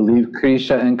coming I up. believe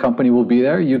Krisha and company will be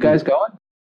there. You guys going?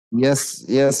 Yes.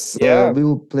 Yeah. We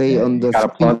will play Yeah, on you the gotta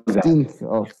plug that. 15th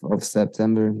of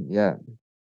September. Yeah.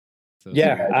 So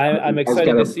Yeah, sorry. I'm You guys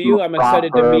excited gotta to see do you. a I'm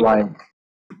excited to proper, meet. Like,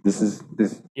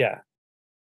 this. Yeah.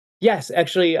 Yes,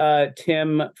 actually,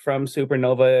 Tim from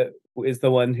Supernova is the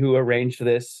one who arranged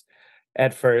this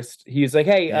at first. He was like,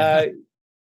 "Hey, Yeah.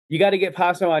 you got to get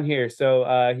Paso on here."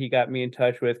 So he got me in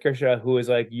touch with Krisha, who was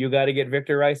like, "You got to get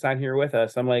Victor Rice on here with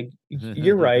us." I'm like,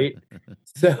 "You're right."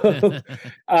 So,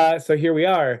 so here we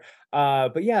are.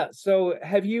 But yeah, so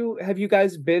have you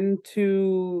guys been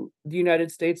to the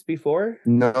United States before?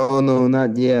 No,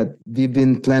 not yet. We've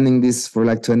been planning this for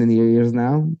like 20 years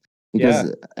now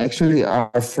because actually our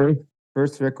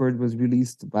first record was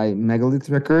released by Megalith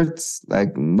Records,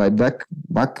 like by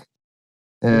Buck.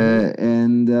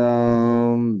 And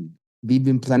we've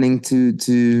been planning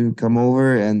to come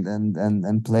over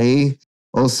and play.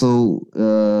 Also,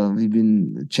 we've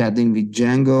been chatting with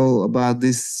Django about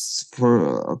this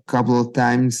for a couple of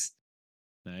times.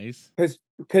 Nice.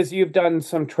 Because you've done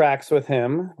some tracks with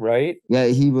him, right? Yeah,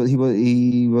 he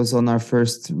was on our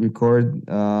first record.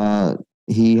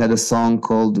 He had a song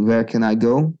called "Where Can I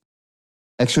Go."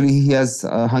 Actually, he has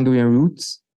Hungarian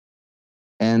roots.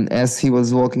 And as he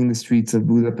was walking the streets of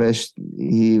Budapest,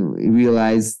 he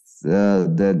realized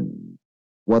that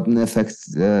what an effect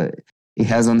it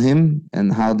has on him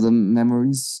and how the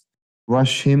memories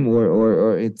rush him,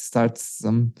 or it starts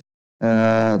some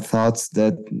thoughts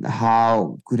that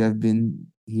how could have been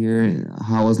here,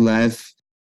 how was life,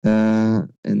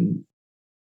 and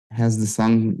has the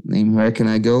song named "Where Can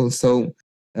I Go?" So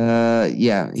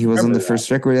yeah, he was on the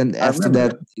first record, and after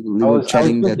that, we were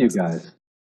chatting with you guys.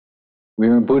 We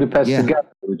were in Budapest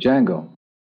together with Django.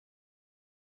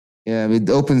 Yeah, with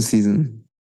Open Season.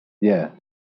 Yeah.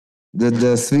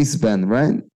 The Swiss band,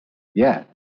 right? Yeah.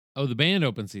 Oh, the band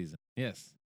Open Season.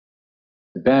 Yes.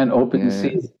 The band Open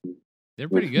Season. They're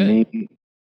pretty good.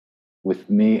 With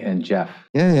me and Jeff.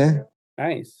 Yeah.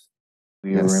 Nice.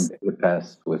 We were in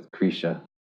Budapest with Krisha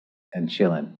and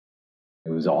chilling.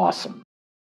 It was awesome.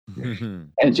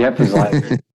 And Jeff was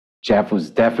like, Jeff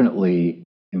was definitely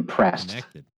impressed.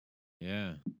 Connected.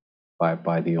 Yeah.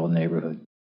 By the old neighborhood.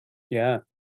 Yeah.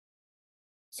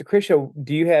 So, Krisha,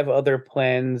 do you have other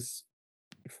plans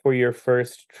for your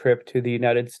first trip to the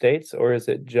United States, or is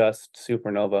it just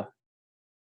Supernova?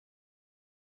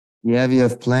 Yeah, we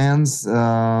have plans.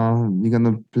 We're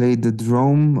gonna play the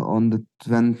Dome on the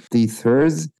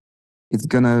 23rd. It's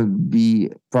gonna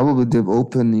be probably the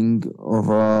opening of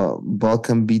a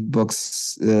Balkan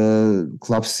Beatbox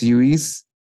Club series.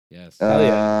 Yes.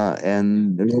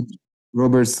 And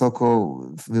Robert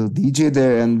Soko will DJ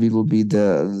there, and we will be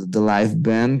the live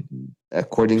band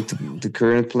according to the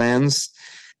current plans.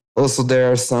 Also, there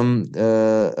are some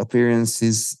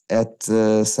appearances at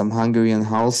some Hungarian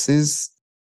houses.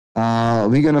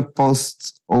 We're gonna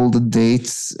post all the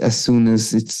dates as soon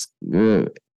as it's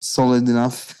solid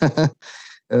enough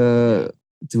to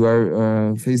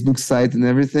our Facebook site and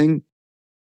everything.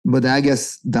 But I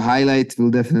guess the highlight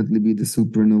will definitely be the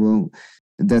Supernova.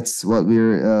 That's what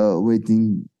we're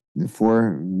waiting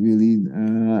for, really.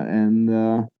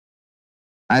 And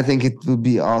I think it will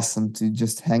be awesome to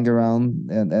just hang around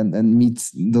and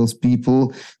meet those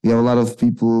people. We have a lot of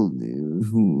people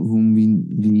whom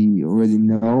we already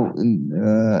know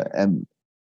and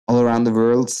all around the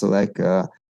world. So like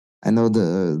I know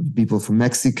the people from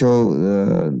Mexico,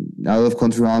 out of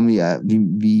Control Me.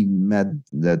 We met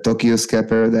the Tokyo Ska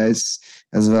Paradise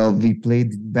as well. We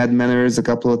played Bad Manners a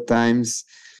couple of times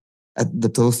at the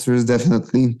Toasters,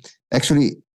 definitely.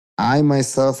 Actually, I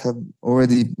myself have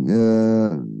already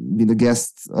been a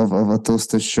guest of a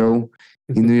Toaster show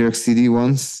in New York City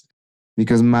once.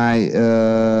 because my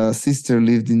sister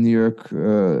lived in New York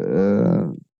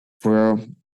for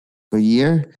a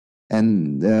year,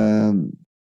 and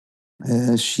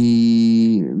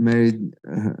she married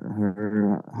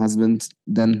her husband.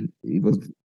 Then he was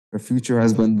her future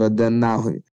husband, but then now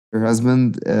her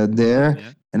husband there,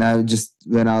 Yeah. and I just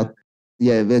went out.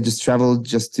 Yeah, we just traveled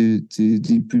just to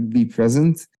be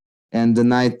present. And the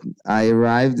night I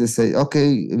arrived, they said,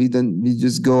 "Okay, we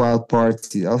just go out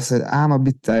party." I said, "I'm a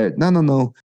bit tired."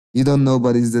 No, you don't know,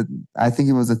 but it's I think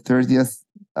it was the 30th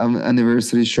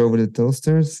anniversary show with the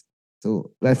Toasters.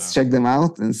 So let's Wow. check them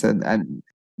out. And said, I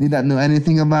did not know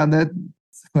anything about that.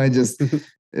 So I just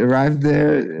arrived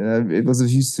there. It was a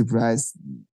huge surprise.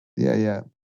 Yeah.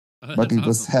 Oh, But that's it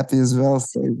was awesome. happy as well.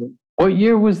 So What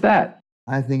year was that?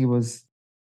 I think it was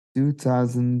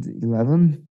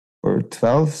 2011 or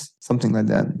 12, something like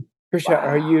that. Krisha,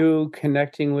 are Wow. you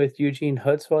connecting with Eugene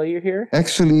Hutz while you're here?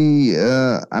 Actually,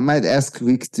 I might ask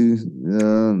Vic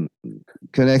to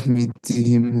connect me to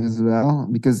him as well,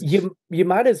 because You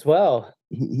might as well.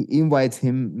 he invites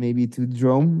him maybe to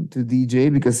drum to DJ,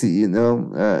 because he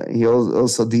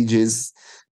also DJs.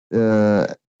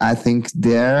 I think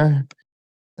there.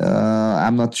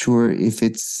 I'm not sure if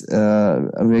it's a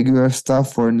regular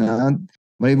stuff or not,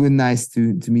 but it would be nice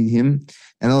to meet him.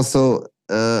 And also,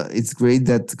 it's great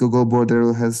that Gogo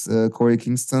Border has Corey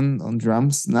Kingston on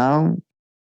drums now.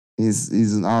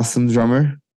 He's an awesome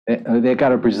drummer. They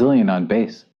got a Brazilian on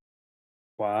bass.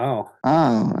 Wow.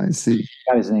 Oh, I see.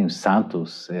 Got his name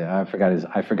Santos. Yeah, I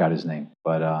forgot his name,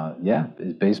 but yeah,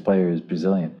 his bass player is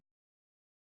Brazilian.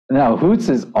 Now Hoots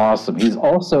is awesome. He's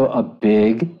also a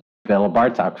big Bela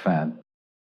Bartok fan,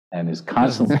 and is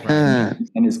constantly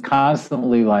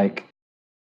like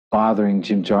bothering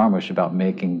Jim Jarmusch about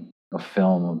making a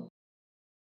film.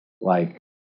 Like,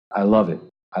 I love it.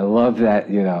 I love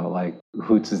that, like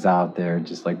Hoots is out there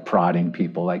just like prodding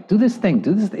people, like, do this thing.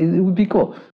 It would be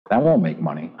cool. That won't make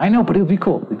money. I know, but it would be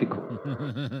cool. It'd be cool.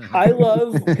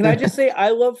 Can I just say, I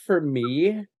love for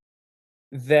me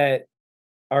that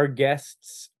our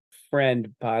guest's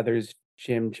friend bothers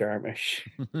Jim Jarmusch.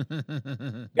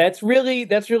 That's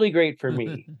really great for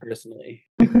me personally.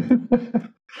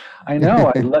 I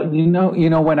know.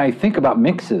 When I think about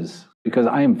mixes, because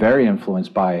I am very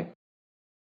influenced by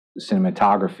the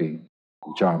cinematography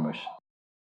of Jarmusch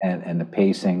and the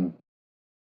pacing,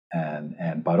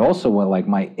 but also like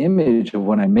my image of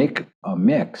when I make a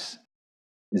mix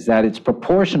is that it's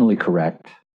proportionally correct,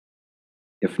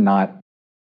 if not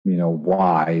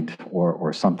wide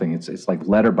or something. It's like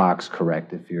letterbox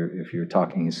correct if you're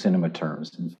talking in cinema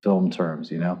terms and film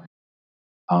terms,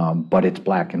 but it's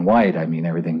black and white. I mean,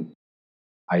 everything.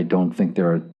 I don't think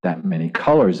there are that many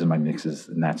colors in my mixes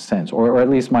in that sense, or at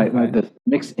least the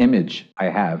mixed image I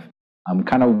have. I'm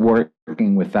kind of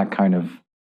working with that kind of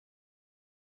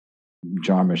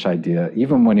Jarmusch idea.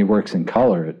 Even when he works in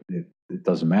color, it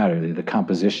doesn't matter. The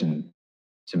composition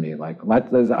to me, like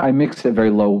I mix at very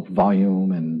low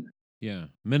volume and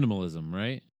minimalism,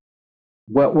 right?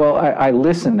 Well, I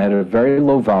listen at a very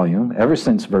low volume ever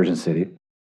since Virgin City,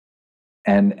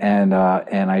 and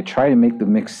I try to make the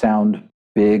mix sound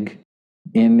big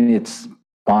in its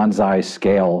bonsai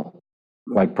scale,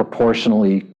 like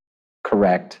proportionally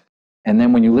correct. And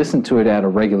then when you listen to it at a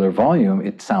regular volume,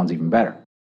 it sounds even better.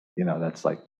 That's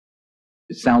like,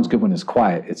 it sounds good when it's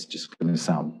quiet. It's just going to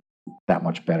sound that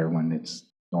much better when it's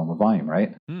normal volume,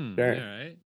 right? Sure. Yeah,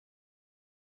 right.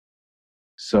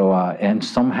 So, and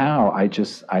somehow I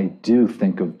do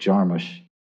think of Jarmusch.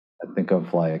 I think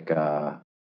of like,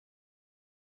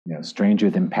 Stranger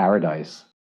Than Paradise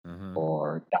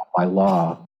or Down by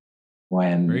Law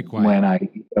when I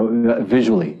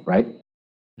visually, right?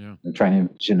 Yeah. I'm trying to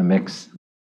envision a mix.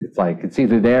 It's like, it's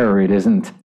either there or it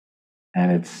isn't. And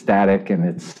it's static and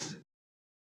it's.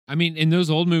 I mean, in those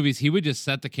old movies, he would just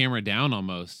set the camera down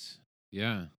almost.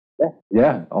 Yeah.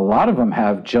 Yeah. A lot of them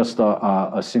have just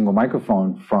a single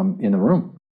microphone from in the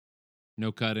room.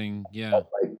 No cutting. Yeah.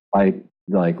 Like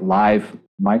live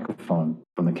microphone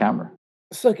from the camera.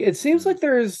 So look, it seems like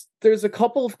there's a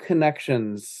couple of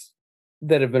connections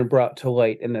that have been brought to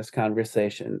light in this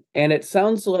conversation, and it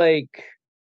sounds like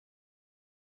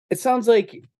what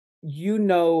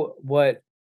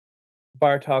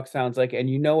Bartok sounds like, and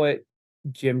what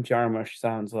Jim Jarmusch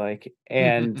sounds like,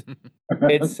 and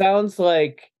it sounds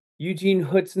like Eugene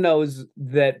Hutz knows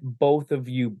that both of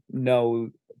you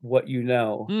know what you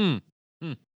know.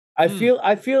 I feel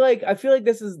like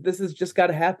this is just got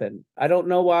to happen. I don't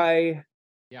know why.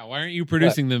 Yeah, why aren't you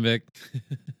producing them, Vic?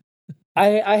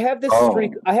 I have this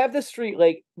streak. I have this streak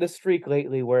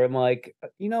lately where I'm like,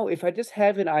 if I just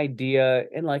have an idea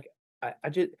and like I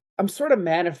just I'm sort of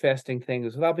manifesting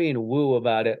things without being woo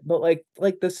about it. But like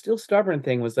the Still Stubborn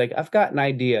thing was like, I've got an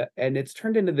idea and it's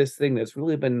turned into this thing that's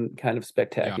really been kind of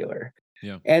spectacular.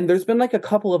 Yeah. And there's been like a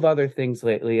couple of other things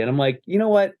lately. And I'm like, you know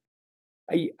what?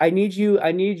 I need you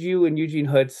and Eugene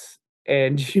Hutz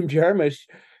and Jim Jarmusch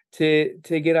to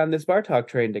get on this Bartok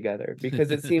train together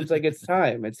because it seems like it's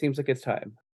time. It seems like it's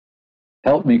time.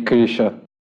 Help me, Krisha.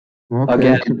 Okay.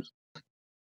 Again.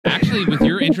 Actually, with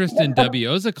your interest in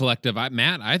Dubioza Collective,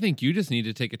 Matt, I think you just need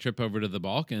to take a trip over to the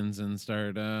Balkans and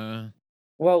start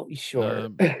Well, sure.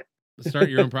 start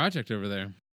your own project over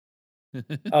there.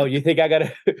 Oh, you think I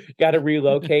gotta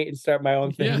relocate and start my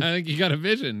own thing? Yeah, I think you got a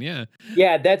vision. Yeah.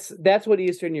 Yeah, that's what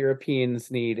Eastern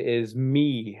Europeans need is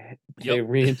me to Yep.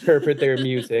 reinterpret their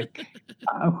music.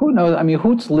 Who knows? I mean,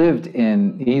 Hoots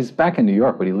he's back in New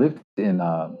York, but he lived in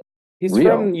He's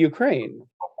Rio. from Ukraine.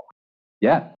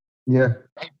 Yeah, Yeah.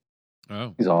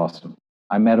 Oh. he's awesome.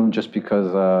 I met him just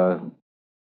because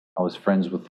I was friends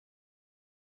with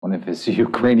one of his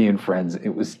Ukrainian friends. It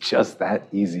was just that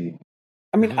easy.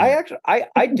 I mean,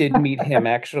 I did meet him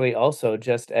actually also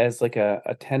just as like a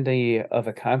attendee of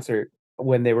a concert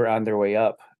when they were on their way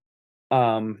up.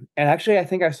 And actually I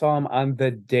think I saw him on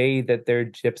the day that their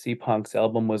Gypsy Punks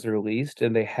album was released,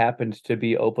 and they happened to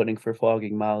be opening for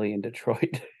Flogging Molly in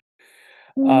Detroit.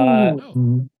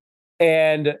 Oh.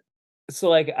 And so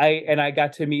like I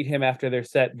got to meet him after their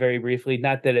set very briefly.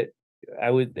 Not that it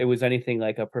was anything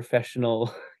like a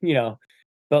professional,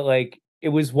 but like it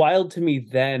was wild to me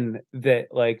then that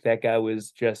like that guy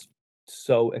was just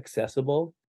so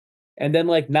accessible. And then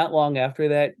like not long after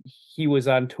that, he was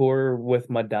on tour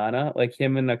with Madonna. Like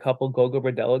him and a couple Gogo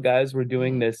Bordello guys were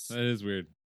doing this. That is weird.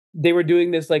 They were doing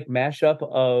this like mashup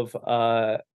of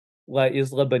La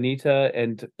Isla Bonita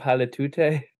and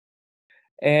Paletute.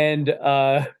 And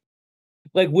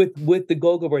like with the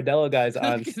Gogo Bordello guys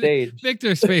on stage.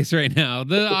 Victor's face right now.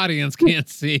 The audience can't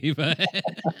see, but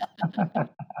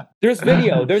There's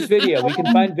video. We can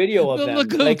find video of the them.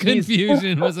 look of Like,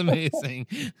 confusion was amazing.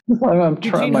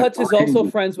 Eugene Hutz is also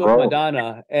friends with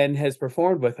Madonna and has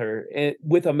performed with her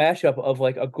with a mashup of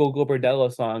like a Gogo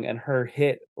Bordello song and her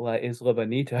hit La Isla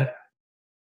Bonita.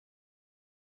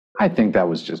 I think that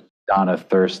was just Donna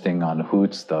thirsting on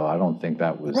Hoots, though. I don't think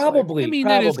that was Probably. I mean,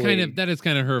 probably. that is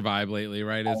kind of her vibe lately,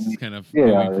 right? It's just kind of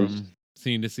Yeah, moving from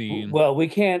scene to scene. Well, we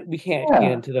can't Yeah.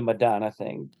 get into the Madonna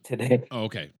thing today. Oh,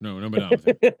 okay. No, Madonna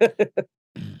thing.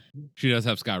 She does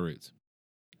have ska roots.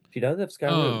 She does have ska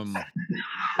roots.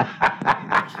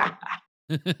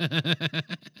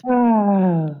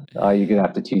 Oh, you're gonna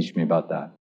have to teach me about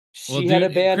that. She had a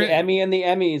band, Emmy and the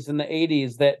Emmys, in the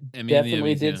 80s that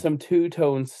definitely did some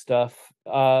two-tone stuff.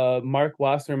 Mark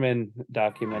Wasserman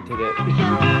documented it.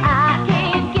 I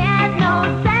can't get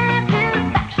no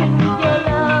satisfaction with your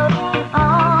love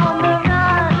on the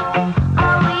run.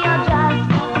 Oh, you're just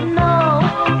no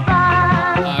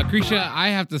fun. Krisha, I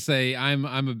have to say I've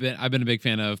been a big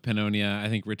fan of Pannonia. I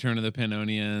think Return of the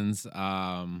Pannonians,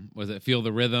 was it Feel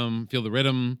the Rhythm,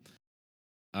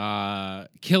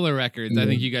 Killer Records. I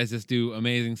think you guys just do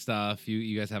amazing stuff.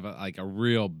 You guys have a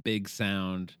real big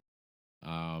sound.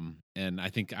 And I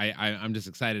think I'm just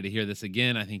excited to hear this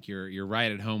again. I think you're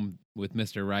right at home with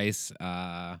Mr. Rice.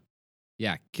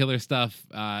 Yeah, killer stuff.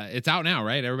 It's out now,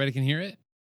 right? Everybody can hear it?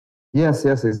 Yes,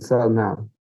 it's out now.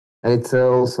 And it's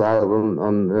also out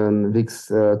on Vic's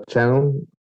channel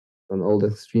on all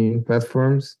the streaming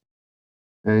platforms.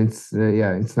 And it's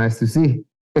nice to see.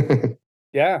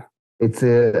 Yeah. It's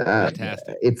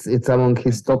fantastic. It's among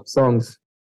his top songs.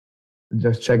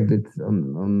 Just checked it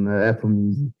on Apple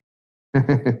Music.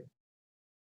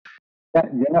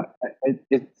 Yeah,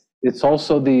 it's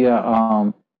also the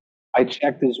I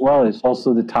checked as well. It's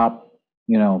also the top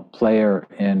player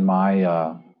in my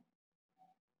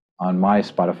on my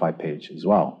Spotify page as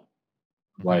well.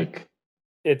 Like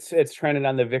it's trending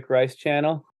on the Vic Rice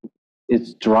channel.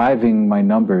 It's driving my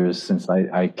numbers since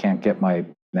I can't get my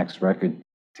next record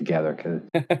together because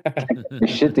I can't get my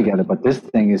shit together. But this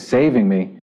thing is saving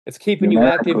me. It's keeping you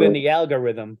active in the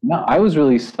algorithm. No, I was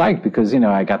really psyched because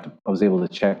I was able to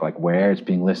check like where it's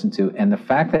being listened to, and the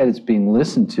fact that it's being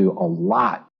listened to a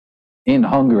lot in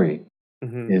Hungary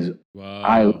is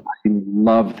I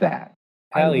love that.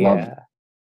 Hell yeah.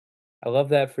 I love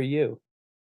that for you.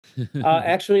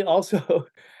 Actually, also,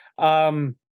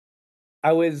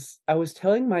 I was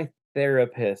telling my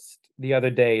therapist the other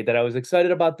day that I was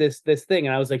excited about this thing,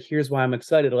 and I was like, here's why I'm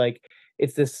excited. Like,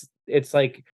 it's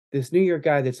like this New York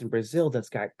guy that's in Brazil that's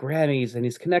got Grammys, and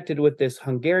he's connected with this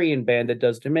Hungarian band that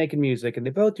does Jamaican music, and they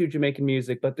both do Jamaican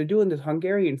music, but they're doing this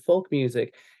Hungarian folk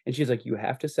music. And she's like, you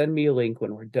have to send me a link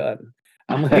when we're done.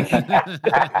 I'm like,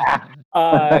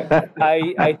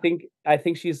 I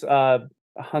think she's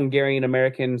Hungarian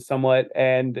American somewhat,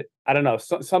 and I don't know,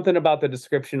 something about the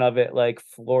description of it like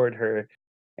floored her,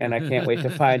 and I can't wait to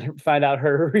find out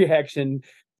her reaction.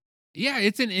 Yeah,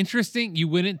 it's an interesting. You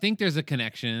wouldn't think there's a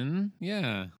connection.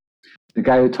 Yeah. The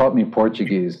guy who taught me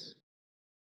Portuguese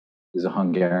is a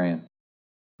Hungarian.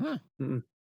 Huh.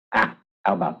 How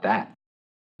about that?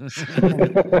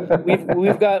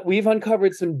 We've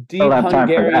uncovered some deep Don't have time for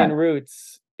Hungarian that.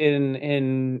 roots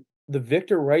in the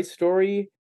Victor Rice story,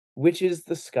 which is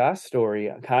the ska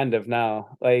story, kind of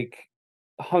now. Like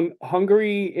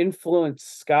Hungary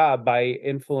influenced ska by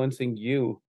influencing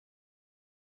you.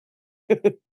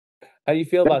 How do you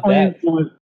feel about that?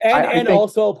 And I and think-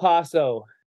 also Paso.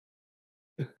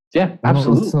 Yeah,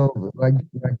 absolutely. Also, like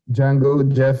Django,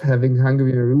 Jeff having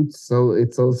Hungarian roots, so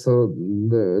it's also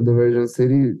the Virgin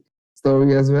City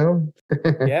story as well.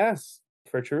 Yes,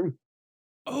 for true.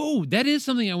 Oh, that is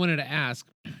something I wanted to ask.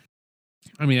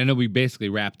 I mean, I know we basically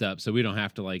wrapped up, so we don't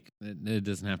have to it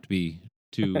doesn't have to be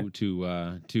too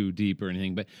deep or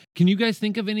anything. But can you guys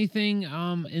think of anything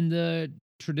in the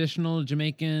traditional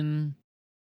Jamaican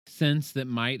sense that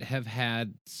might have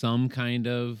had some kind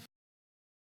of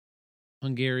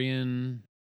Hungarian,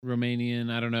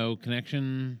 Romanian, I don't know,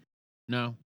 connection?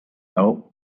 No.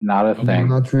 No, not a Okay. thing.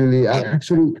 Not really.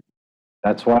 Actually,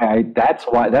 That's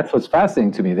what's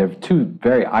fascinating to me. They're two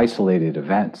very isolated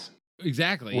events.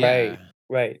 Exactly. Yeah.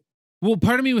 Right. Well,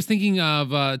 part of me was thinking of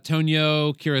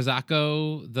Tonio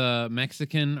Kirizaco, the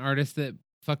Mexican artist that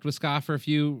fucked with ska for a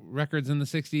few records in the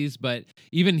 60s, but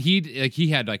even he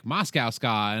had like Moscow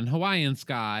ska and Hawaiian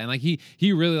ska, and like he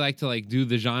really liked to like do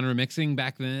the genre mixing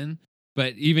back then,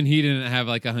 but even he didn't have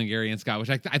like a Hungarian ska, which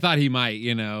I thought he might,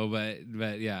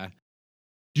 but yeah.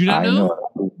 Do you not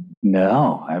know?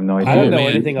 No, I have no idea. I don't know man.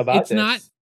 anything about It's this. not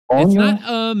Tonio? It's not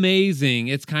amazing.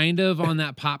 It's kind of on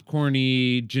that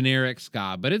popcorny generic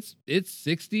ska, but it's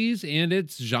 60s and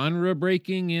it's genre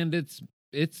breaking and it's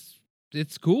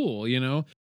cool,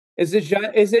 Is it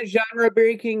genre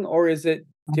breaking, or is it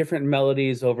different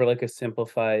melodies over like a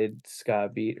simplified ska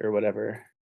beat or whatever?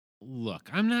 Look,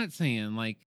 I'm not saying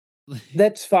like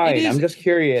That's fine. It is- I'm just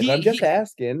curious. I'm just he-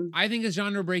 asking. I think it's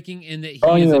genre breaking in that he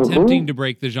Oh, is you know attempting who? to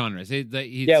break the genres.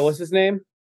 Yeah, what's his name?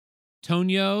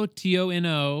 Tonio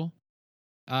Tono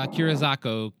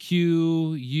Kirizaco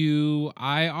Quir.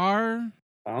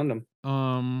 Found him.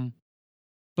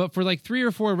 But for like 3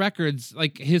 or 4 records,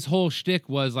 like his whole shtick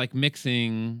was like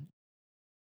mixing,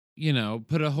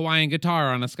 put a Hawaiian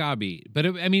guitar on a ska beat. But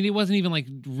it wasn't even like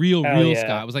real yeah.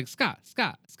 ska. It was like ska,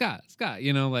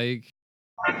 like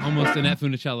almost Annette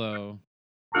Funicello.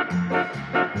 Got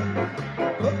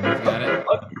it.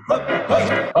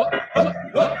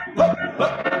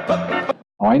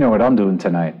 Oh, I know what I'm doing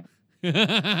tonight. I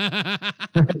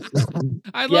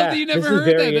love Yeah, that you never this is heard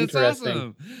very that. That's interesting.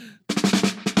 awesome.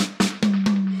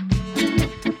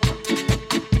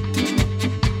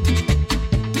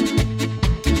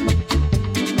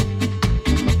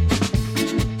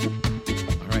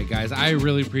 All right, guys, I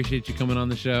really appreciate you coming on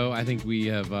the show. I think we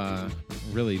have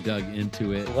really dug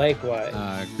into it. Likewise.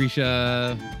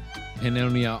 Krisha,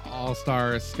 Pannonia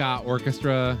Allstar Ska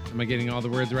Orchestra. Am I getting all the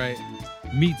words right?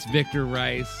 Meets Victor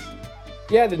Rice.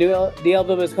 Yeah, the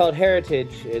album is called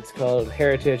Heritage. It's called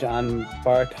Heritage on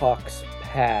Bartok's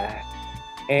Path,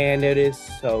 and it is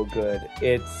so good.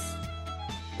 It's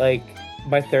like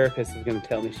my therapist is going to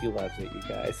tell me she loves it. You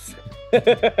guys.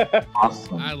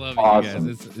 Awesome. I love Awesome.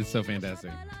 you guys. It's so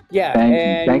fantastic. Yeah,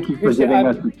 Thank you for Christian, giving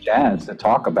I'm- us the chance to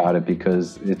talk about it,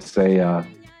 because it's yeah,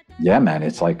 man,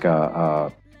 it's like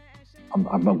I'm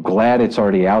glad it's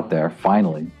already out there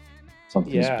finally.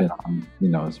 Something's Yeah. been on,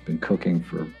 it's been cooking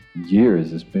for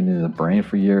years. It's been in the brain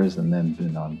for years, and then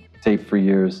been on tape for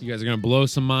years. You guys are going to blow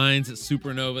some minds at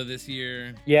Supernova this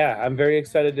year. Yeah, I'm very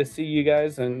excited to see you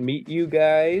guys and meet you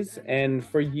guys, and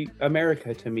for you,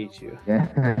 America, to meet you. yeah,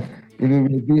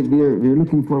 we're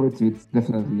looking forward to it.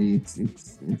 Definitely,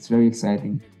 it's very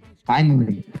exciting.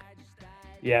 Finally.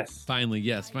 Yes. Finally,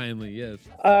 yes.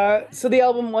 So the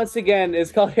album once again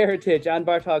is called Heritage on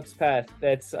Bartok's Path.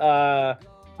 That's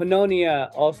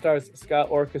Pannonia Allstar Ska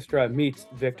Orchestra meets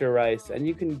Victor Rice, and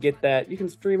you can get that. You can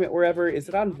stream it wherever. Is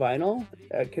it on vinyl?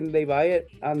 Can they buy it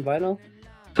on vinyl?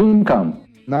 Soon come.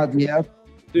 Not yet.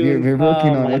 Soon We're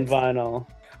working on it. vinyl.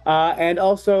 And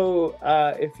also,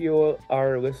 if you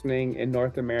are listening in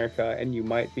North America and you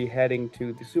might be heading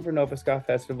to the Supernova Ska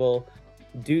Festival,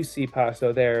 do see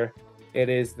Paso there. It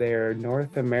is their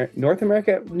North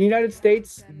America, United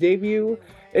States debut.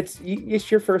 It's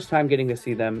your first time getting to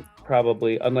see them,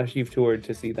 probably, unless you've toured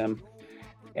to see them.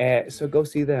 So go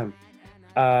see them.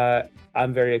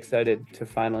 I'm very excited to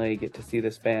finally get to see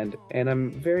this band, and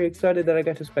I'm very excited that I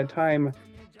got to spend time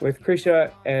with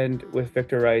Krisha and with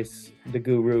Victor Rice, the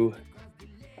guru.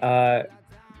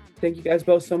 Thank you guys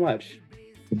both so much.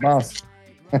 The boss.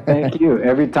 Thank you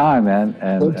every time, man.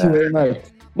 And Thank you very much.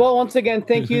 Well, once again,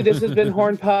 thank you. This has been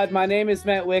Horn Pod. My name is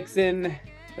Matt Wixon.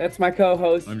 That's my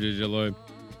co-host. I'm JJ Lloyd.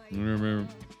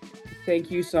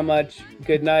 Thank you so much.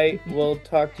 Good night. We'll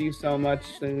talk to you so much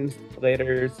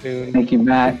later soon. thank you,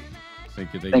 Matt.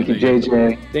 Thank you,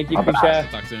 JJ. Thank you, Bye-bye. Krisha.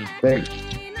 Talk soon.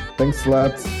 Thanks a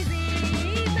lot.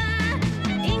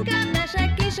 Inkább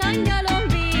esek kis angyalom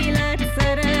vélet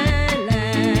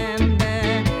szerelembe.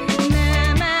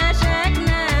 Nem esek,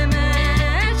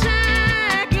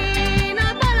 én a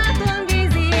Balaton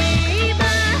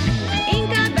vízébe.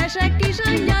 Inkább esek kis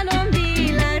angyalom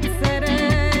vélet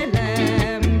szerelembe.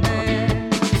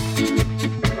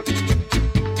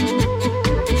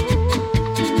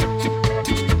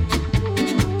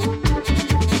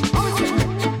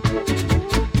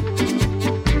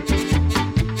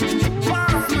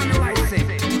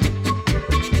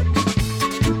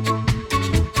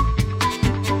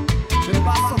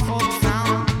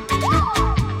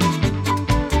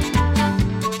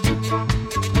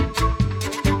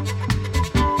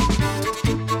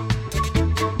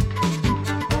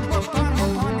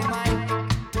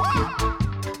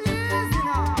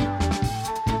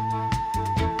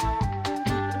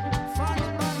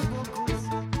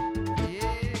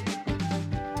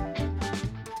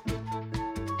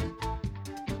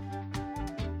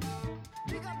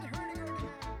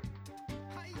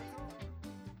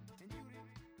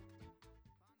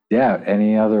 Yeah.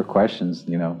 Any other questions?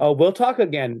 You know. Oh, we'll talk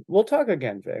again. We'll talk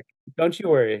again, Vic. Don't you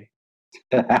worry.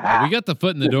 We got the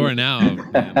foot in the door now.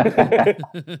 Man.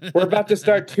 We're about to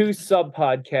start 2 sub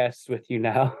podcasts with you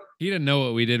now. He didn't know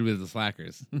what we did with the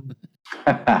Slackers.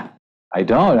 I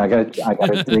don't. I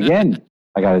gotta dig in.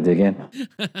 I gotta dig in.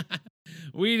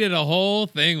 We did a whole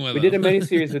thing with We them. did a mini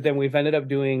series with them. We've ended up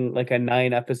doing like a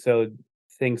 9-episode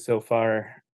thing so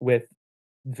far with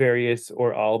various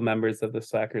or all members of the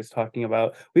Slackers talking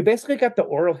about. We basically got the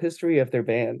oral history of their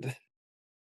band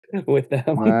with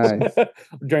them Nice.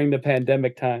 during the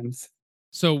pandemic times.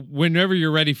 So whenever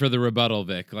you're ready for the rebuttal,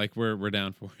 Vic, like we're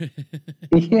down for it.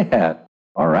 Yeah.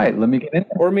 All right. Let me get in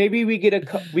there. Or maybe we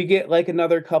get like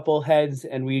another couple heads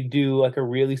and we do like a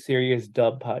really serious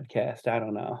dub podcast. I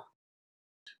don't know.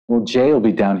 Well, Jay will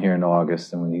be down here in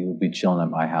August, and he'll be chilling at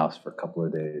my house for a couple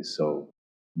of days. So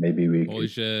maybe we. Holy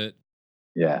shit!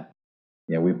 Yeah,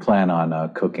 we plan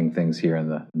on cooking things here in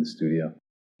the studio.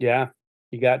 Yeah,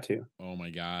 you got to. Oh my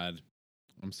god,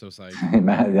 I'm so psyched. Hey,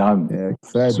 man, I'm Yeah,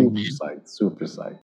 exciting. super psyched.